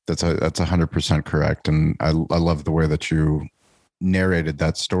 That's 100% correct. And I love the way that you narrated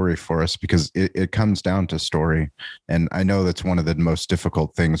that story for us, because it comes down to story. And I know that's one of the most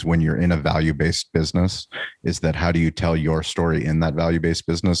difficult things when you're in a value-based business, is that how do you tell your story in that value-based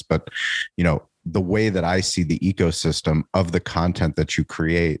business? But, the way that I see the ecosystem of the content that you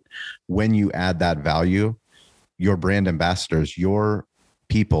create, when you add that value, your brand ambassadors, your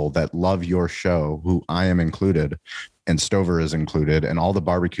people that love your show, who I am included, and Stover is included, and all the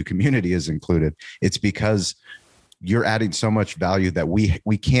barbecue community is included, it's because you're adding so much value that we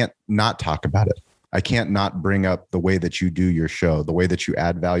can't not talk about it. I can't not bring up the way that you do your show, the way that you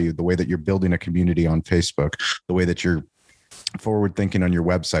add value, the way that you're building a community on Facebook, the way that you're forward thinking on your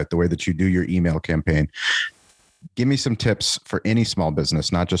website, the way that you do your email campaign. give me some tips for any small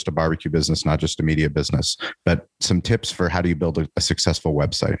business, not just a barbecue business, not just a media business, but some tips for how do you build a successful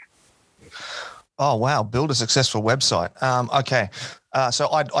website? Oh, wow. Build a successful website. Okay. So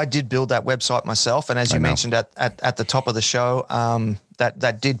I did build that website myself. And as you mentioned at the top of the show,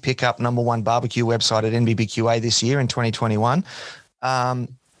 that did pick up #1 barbecue website at NBBQA this year in 2021.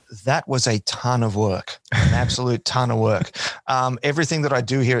 That was a ton of work, an absolute ton of work. Everything that I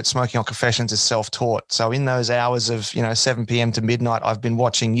do here at Smoking Hot Confessions is self-taught. So in those hours of, 7 p.m. to midnight, I've been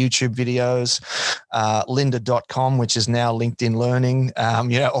watching YouTube videos, lynda.com, which is now LinkedIn Learning,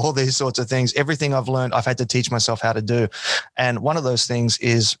 all these sorts of things. Everything I've learned, I've had to teach myself how to do. And one of those things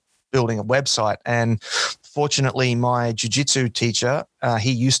is building a website. And fortunately, my jiu-jitsu teacher,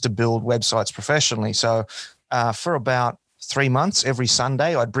 he used to build websites professionally. So for about 3 months, every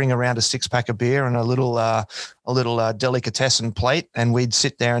Sunday, I'd bring around a 6-pack of beer and a little delicatessen plate, and we'd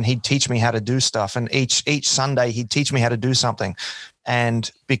sit there and he'd teach me how to do stuff. And each Sunday, he'd teach me how to do something.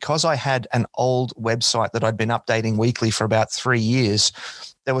 And because I had an old website that I'd been updating weekly for about 3 years,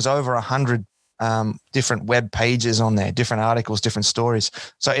 there was over 100 different web pages on there, different articles, different stories.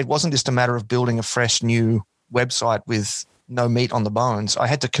 So it wasn't just a matter of building a fresh new website with no meat on the bones. I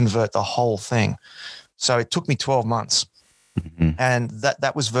had to convert the whole thing. So it took me 12 months. Mm-hmm. And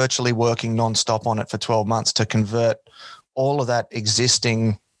that was virtually working nonstop on it for 12 months to convert all of that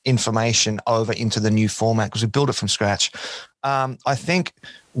existing information over into the new format, because we built it from scratch. I think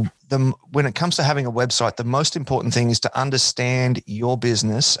when it comes to having a website, the most important thing is to understand your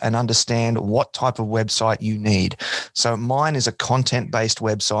business and understand what type of website you need. So mine is a content-based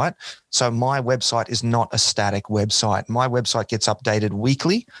website. So my website is not a static website. My website gets updated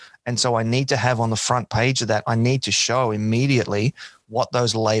weekly. And so I need to have on the front page of that, I need to show immediately what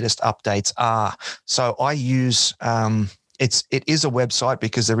those latest updates are. So I use, it is a website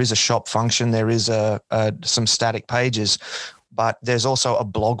because there is a shop function. There is some static pages, but there's also a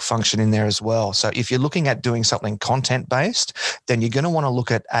blog function in there as well. So if you're looking at doing something content-based, then you're going to want to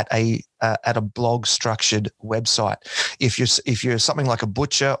look at a blog structured website. If you're something like a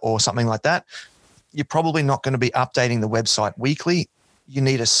butcher or something like that, you're probably not going to be updating the website weekly. You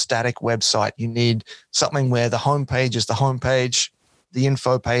need a static website. You need something where the homepage is the homepage, the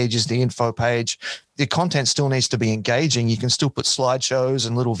info page is the info page. The content still needs to be engaging. You can still put slideshows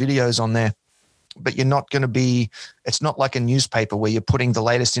and little videos on there, but you're not going to be, it's not like a newspaper where you're putting the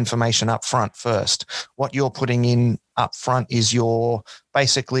latest information up front first. What you're putting in up front is you're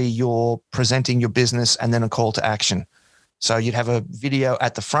presenting your business and then a call to action. So you'd have a video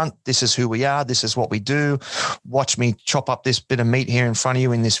at the front. This is who we are. This is what we do. Watch me chop up this bit of meat here in front of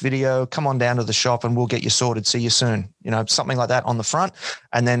you in this video. Come on down to the shop and we'll get you sorted. See you soon. Something like that on the front,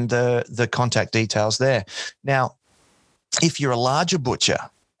 and then the contact details there. Now, if you're a larger butcher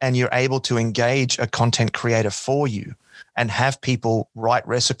and you're able to engage a content creator for you and have people write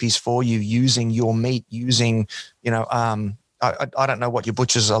recipes for you using your meat, using, I don't know what your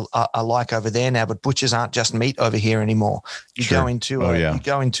butchers are like over there now, but butchers aren't just meat over here anymore. You go into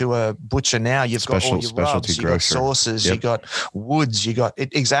a butcher now, you've got all your rubs, you've got sauces, you've got woods,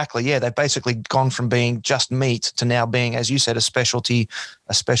 exactly. Yeah. They've basically gone from being just meat to now being, as you said, a specialty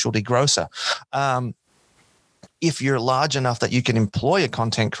grocer. If you're large enough that you can employ a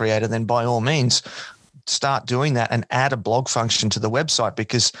content creator, then by all means start doing that and add a blog function to the website,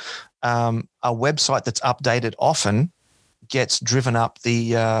 because a website that's updated often gets driven up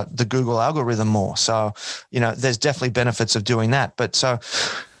the Google algorithm more. So, there's definitely benefits of doing that. But so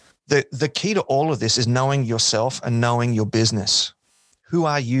the key to all of this is knowing yourself and knowing your business. Who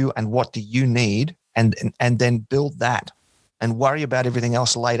are you and what do you need? And then build that and worry about everything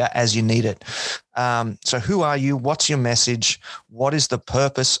else later as you need it. So who are you? What's your message? What is the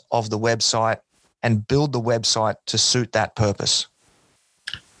purpose of the website? And build the website to suit that purpose.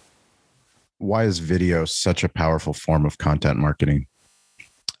 Why is video such a powerful form of content marketing?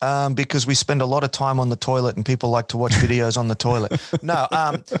 Because we spend a lot of time on the toilet and people like to watch videos on the toilet. No,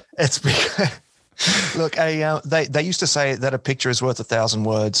 it's because, look, they used to say that a picture is worth 1,000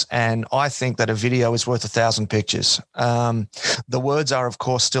 words. And I think that a video is worth 1,000 pictures. The words are, of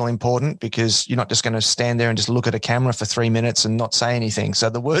course, still important because you're not just going to stand there and just look at a camera for 3 minutes and not say anything. So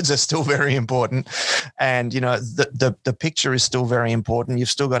the words are still very important. And, the picture is still very important. You've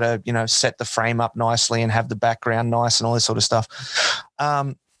still got to, set the frame up nicely and have the background nice and all this sort of stuff.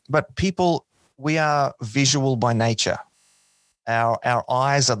 But people, we are visual by nature. Our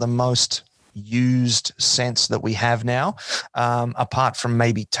eyes are the most used sense that we have now, apart from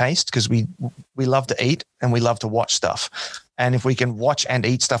maybe taste, because we love to eat and we love to watch stuff. And if we can watch and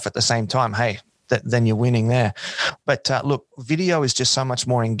eat stuff at the same time, hey, then you're winning there. But look, video is just so much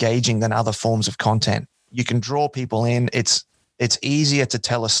more engaging than other forms of content. You can draw people in. It's easier to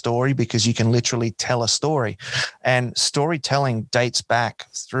tell a story because you can literally tell a story. And storytelling dates back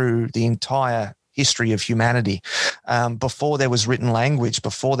through the entire history of humanity. Before there was written language,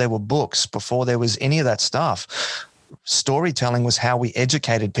 before there were books, before there was any of that stuff, storytelling was how we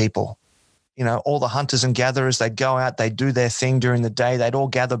educated people. You know, all the hunters and gatherers, they'd go out, they'd do their thing during the day. They'd all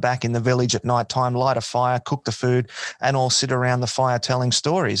gather back in the village at night time, light a fire, cook the food, and all sit around the fire telling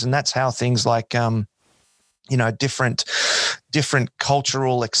stories. And that's how things like, different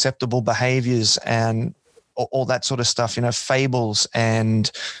cultural acceptable behaviors and all that sort of stuff, fables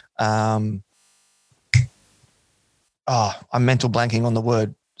and, I'm mental blanking on the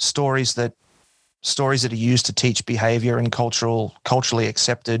word, stories that are used to teach behavior and culturally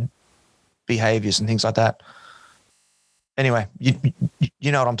accepted behaviors and things like that. Anyway,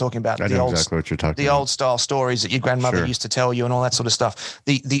 you know what I'm talking about. I know exactly what you're talking about. The old style stories that your grandmother Sure. used to tell you and all that sort of stuff.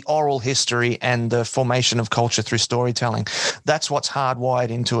 The oral history and the formation of culture through storytelling. That's what's hardwired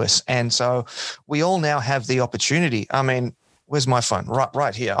into us. And so we all now have the opportunity. I mean, where's my phone?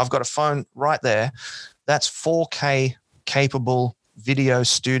 Right here. I've got a phone right there. That's 4K capable video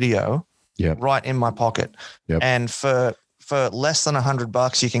studio right in my pocket. Yep. And for less than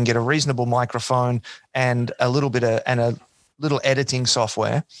 $100, you can get a reasonable microphone and a little editing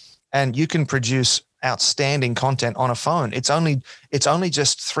software, and you can produce outstanding content on a phone. It's only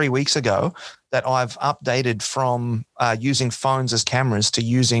just 3 weeks ago that I've updated from using phones as cameras to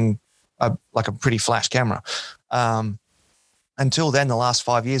using a pretty flash camera. Until then, the last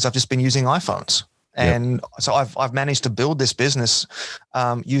 5 years, I've just been using iPhones. And so I've managed to build this business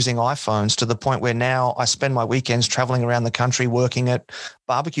using iPhones to the point where now I spend my weekends traveling around the country working at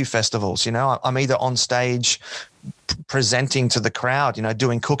barbecue festivals. I'm either on stage presenting to the crowd,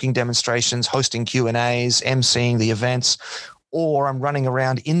 doing cooking demonstrations, hosting Q&As, emceeing the events, or I'm running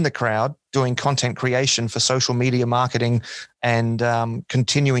around in the crowd doing content creation for social media marketing and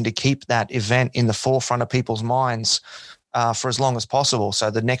continuing to keep that event in the forefront of people's minds for as long as possible. So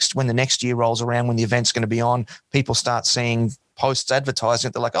when the next year rolls around, when the event's going to be on, people start seeing posts advertising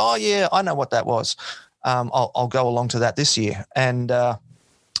it. They're like, oh yeah, I know what that was. I'll go along to that this year. And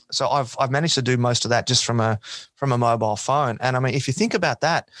so I've managed to do most of that just from a mobile phone. And I mean, if you think about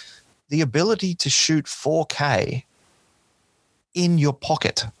that, the ability to shoot 4K in your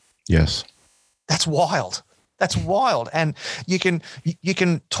pocket. Yes. That's wild. That's wild. And you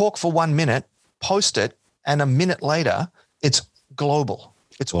can talk for 1 minute, post it, and a minute later, it's global.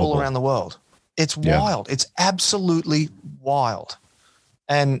 It's all around the world. It's wild. It's absolutely wild.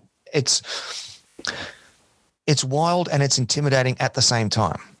 And it's wild and it's intimidating at the same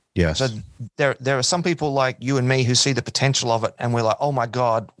time. Yes. So there are some people like you and me who see the potential of it and we're like, oh my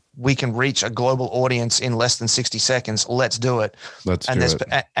God, we can reach a global audience in less than 60 seconds. Let's do it.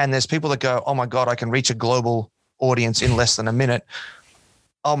 And there's people that go, oh my God, I can reach a global audience in less than a minute.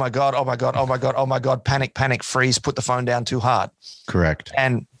 Oh my God, oh my God, oh my God, oh my God, panic, freeze, put the phone down too hard. Correct.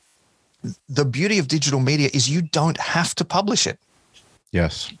 And the beauty of digital media is you don't have to publish it.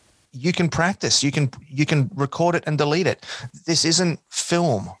 Yes. You can practice, you can record it and delete it. This isn't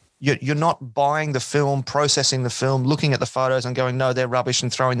film. You're not buying the film, processing the film, looking at the photos and going, no, they're rubbish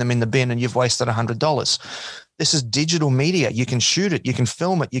and throwing them in the bin and you've wasted $100. This is digital media. You can shoot it, you can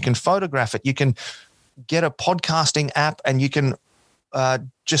film it, you can photograph it, you can get a podcasting app and you can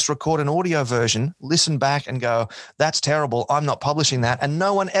just record an audio version, listen back and go, that's terrible. I'm not publishing that. And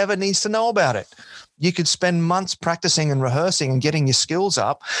no one ever needs to know about it. You could spend months practicing and rehearsing and getting your skills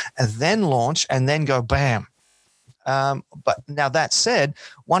up and then launch and then go bam. But now that said,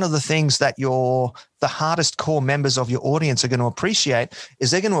 one of the things that the hardest core members of your audience are going to appreciate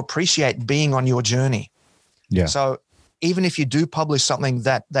is they're going to appreciate being on your journey. Yeah. So even if you do publish something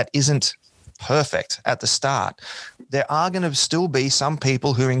that isn't perfect at the start, there are going to still be some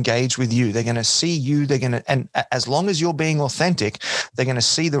people who engage with you. They're going to see you. And as long as you're being authentic, they're going to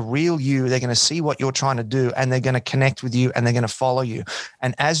see the real you. They're going to see what you're trying to do and they're going to connect with you and they're going to follow you.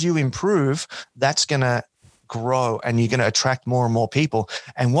 And as you improve, that's going to grow and you're going to attract more and more people.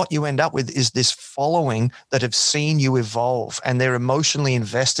 And what you end up with is this following that have seen you evolve and they're emotionally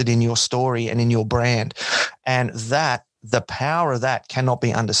invested in your story and in your brand. And the power of that cannot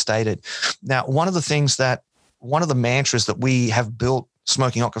be understated. Now, one of the mantras that we have built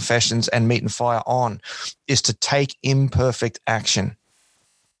Smoking Hot Confessions and Meat and Fire on is to take imperfect action.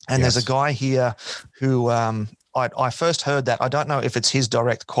 And There's a guy here who I first heard that. I don't know if it's his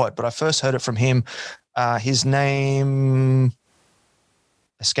direct quote, but I first heard it from him. His name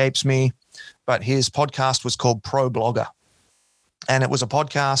escapes me, but his podcast was called Pro Blogger. And it was a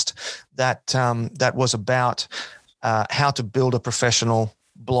podcast that was about how to build a professional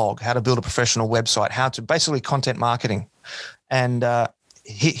blog, how to build a professional website, how to basically content marketing. And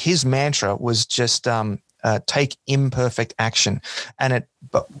his mantra was just take imperfect action.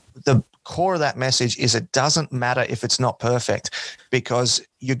 But the core of that message is it doesn't matter if it's not perfect, because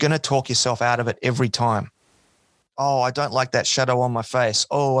you're going to talk yourself out of it every time. Oh, I don't like that shadow on my face.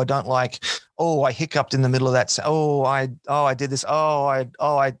 Oh, I hiccuped in the middle of that. I did this. I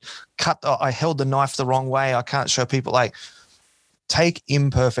held the knife the wrong way. I can't show people. Like, take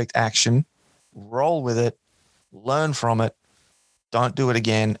imperfect action, roll with it, learn from it, don't do it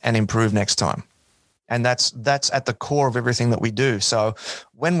again, and improve next time. And that's at the core of everything that we do. So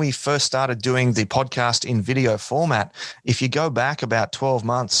when we first started doing the podcast in video format, if you go back about 12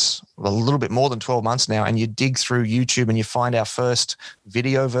 months, a little bit more than 12 months now, and you dig through YouTube and you find our first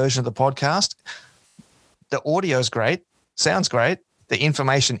video version of the podcast, the audio is great, sounds great, the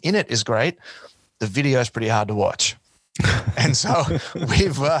information in it is great, the video is pretty hard to watch. And so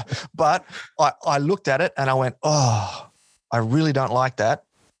but I looked at it and I went, oh, I really don't like that,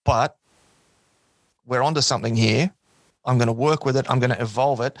 but we're onto something here. I'm going to work with it. I'm going to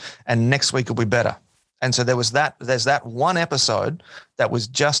evolve it. And next week will be better. And so there's that one episode that was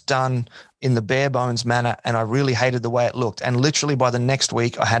just done in the bare bones manner. And I really hated the way it looked. And literally by the next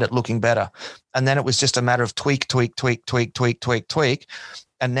week, I had it looking better. And then it was just a matter of tweak.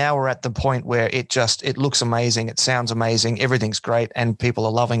 And now we're at the point where it looks amazing. It sounds amazing. Everything's great. And people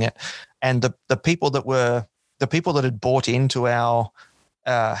are loving it. And the people that had bought into our,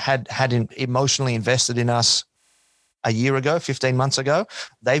 had emotionally invested in us a year ago, 15 months ago,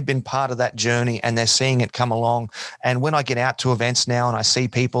 they've been part of that journey and they're seeing it come along. And when I get out to events now and I see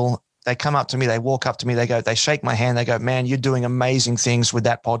people, they come up to me, they walk up to me, they shake my hand, they go, man, you're doing amazing things with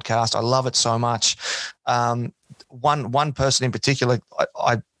that podcast. I love it so much. One person in particular,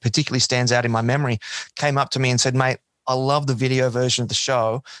 I particularly stands out in my memory, came up to me and said, mate, I love the video version of the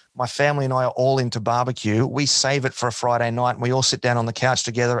show. My family and I are all into barbecue. We save it for a Friday night and we all sit down on the couch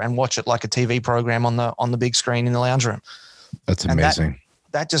together and watch it like a TV program on the big screen in the lounge room. That's amazing.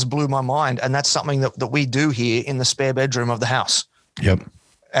 That just blew my mind. And that's something that we do here in the spare bedroom of the house. Yep.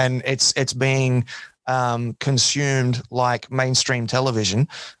 And it's being consumed like mainstream television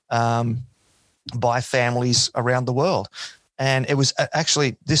by families around the world. And it was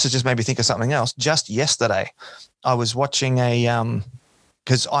actually, this has just made me think of something else. Just yesterday, I was watching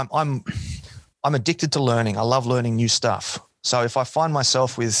because I'm addicted to learning. I love learning new stuff. So if I find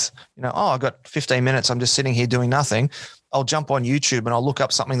myself with, I've got 15 minutes, I'm just sitting here doing nothing, I'll jump on YouTube and I'll look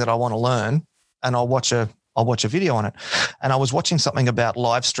up something that I want to learn and I'll watch a video on it. And I was watching something about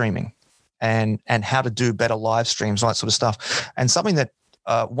live streaming and how to do better live streams, all that sort of stuff. And something that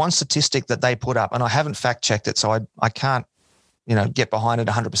one statistic that they put up, and I haven't fact checked it, so I can't, get behind it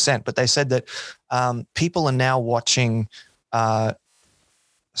 100%, but they said that people are now watching, 70%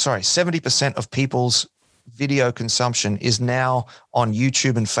 of people's video consumption is now on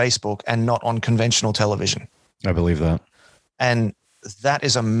YouTube and Facebook and not on conventional television. I believe that. And that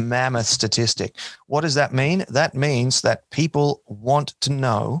is a mammoth statistic. What does that mean? That means that people want to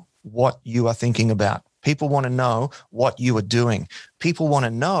know what you are thinking about. People want to know what you are doing. People want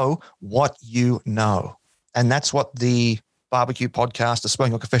to know what you know. And that's what the barbecue podcast, the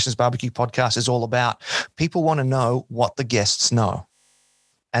Smoking Hot Confessions barbecue podcast is all about. People want to know what the guests know.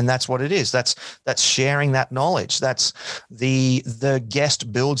 And that's what it is. That's sharing that knowledge. That's the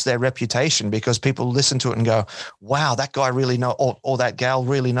guest builds their reputation because people listen to it and go, wow, that guy really know, or that gal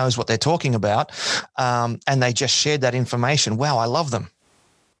really knows what they're talking about. And they just shared that information. Wow, I love them.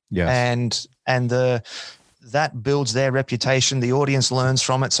 Yes. And that builds their reputation. The audience learns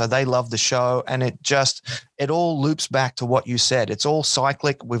from it, so they love the show, and it all loops back to what you said. It's all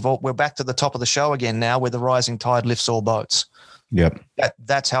cyclic. We're back to the top of the show again now, where the rising tide lifts all boats. Yep.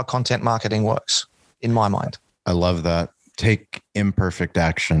 That's how content marketing works, in my mind. I love that. Take imperfect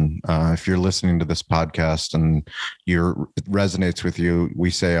action. If you're listening to this podcast and it resonates with you, we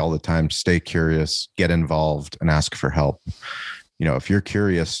say all the time, stay curious, get involved, and ask for help. If you're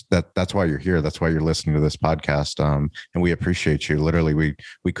curious, that's why you're here. That's why you're listening to this podcast. And we appreciate you. Literally,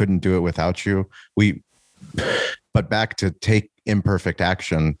 we couldn't do it without you. But back to take imperfect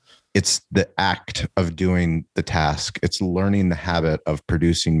action. It's the act of doing the task. It's learning the habit of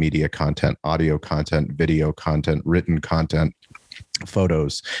producing media content, audio content, video content, written content,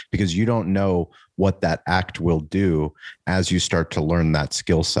 photos, because you don't know what that act will do as you start to learn that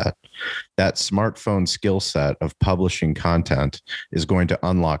skill set. That smartphone skill set of publishing content is going to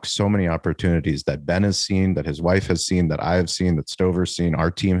unlock so many opportunities that Ben has seen, that his wife has seen, that I have seen, that Stover's seen,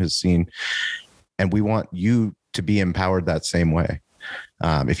 our team has seen. And we want you to be empowered that same way.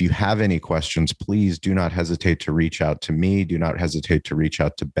 If you have any questions, please do not hesitate to reach out to me. Do not hesitate to reach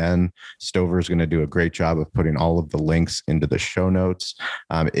out to Ben. Stover is going to do a great job of putting all of the links into the show notes.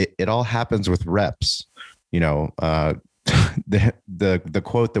 It all happens with reps. The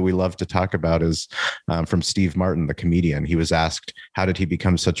quote that we love to talk about is from Steve Martin, the comedian. He was asked, how did he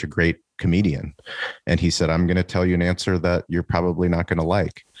become such a great comedian? And he said, I'm going to tell you an answer that you're probably not going to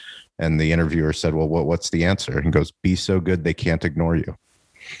like. And the interviewer said, well, what's the answer? And he goes, be so good they can't ignore you.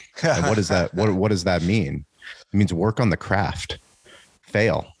 And what does that what does that mean? It means work on the craft.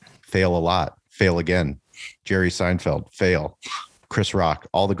 Fail a lot, fail again. Jerry Seinfeld, fail. Chris Rock,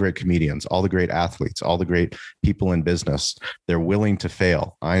 all the great comedians, all the great athletes, all the great people in business, they're willing to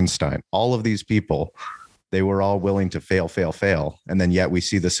fail. Einstein, all of these people, they were all willing to fail. And then yet we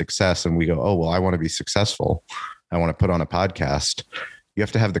see the success and we go, oh, well, I want to be successful. I want to put on a podcast. You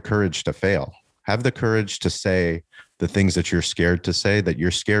have to have the courage to fail. Have the courage to say the things that you're scared to say, that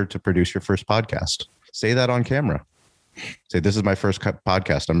you're scared to produce your first podcast. Say that on camera. Say, this is my first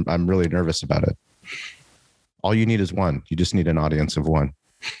podcast. I'm really nervous about it. All you need is one. You just need an audience of one.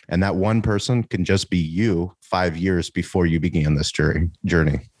 And that one person can just be you 5 years before you began this journey.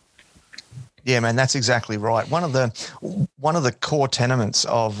 Yeah, man, that's exactly right. One of the core tenets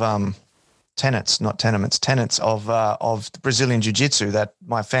of tenets of Brazilian Jiu-Jitsu that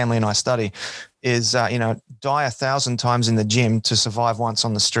my family and I study is, die 1,000 times in the gym to survive once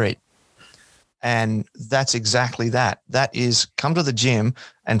on the street. And that's exactly that. That is, come to the gym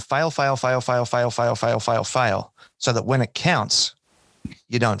and fail, so that when it counts,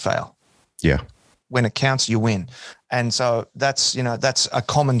 you don't fail. Yeah. When it counts, you win. And so that's a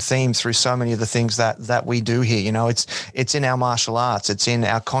common theme through so many of the things that we do here. It's in our martial arts. It's in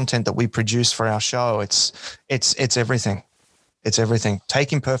our content that we produce for our show. It's everything. It's everything.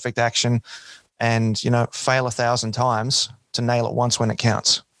 Take imperfect action and, fail 1,000 times to nail it once when it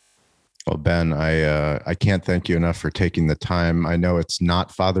counts. Well, Ben, I can't thank you enough for taking the time. I know it's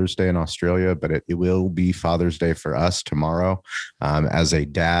not Father's Day in Australia, but it will be Father's Day for us tomorrow. As a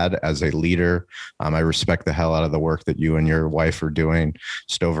dad, as a leader, I respect the hell out of the work that you and your wife are doing.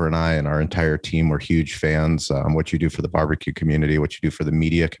 Stover and I and our entire team, we're huge fans. What you do for the barbecue community, what you do for the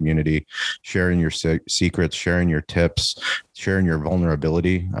media community, sharing your secrets, sharing your tips, sharing your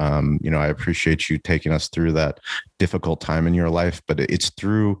vulnerability. I appreciate you taking us through that difficult time in your life, but it's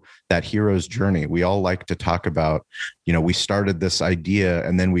through that hero's journey. We all like to talk about, we started this idea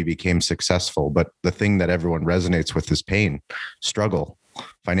and then we became successful. But the thing that everyone resonates with is pain, struggle,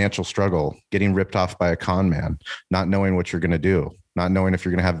 financial struggle, getting ripped off by a con man, not knowing what you're going to do, not knowing if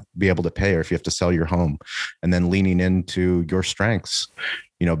you're going to be able to pay or if you have to sell your home, and then leaning into your strengths.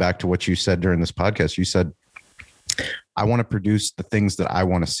 Back to what you said during this podcast, you said, I want to produce the things that I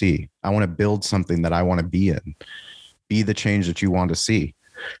want to see. I want to build something that I want to be in. Be the change that you want to see.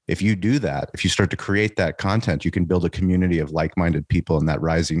 If you do that, if you start to create that content, you can build a community of like-minded people, and that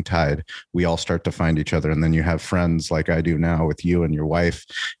rising tide, we all start to find each other. And then you have friends like I do now with you and your wife.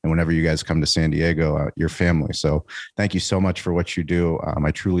 And whenever you guys come to San Diego, your family. So thank you so much for what you do. I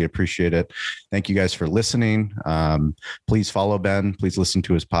truly appreciate it. Thank you guys for listening. Please follow Ben. Please listen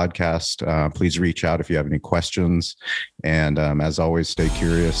to his podcast. Please reach out if you have any questions. And as always, stay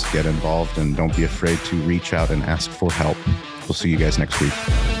curious, get involved, and don't be afraid to reach out and ask for help. We'll see you guys next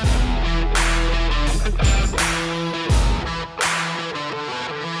week.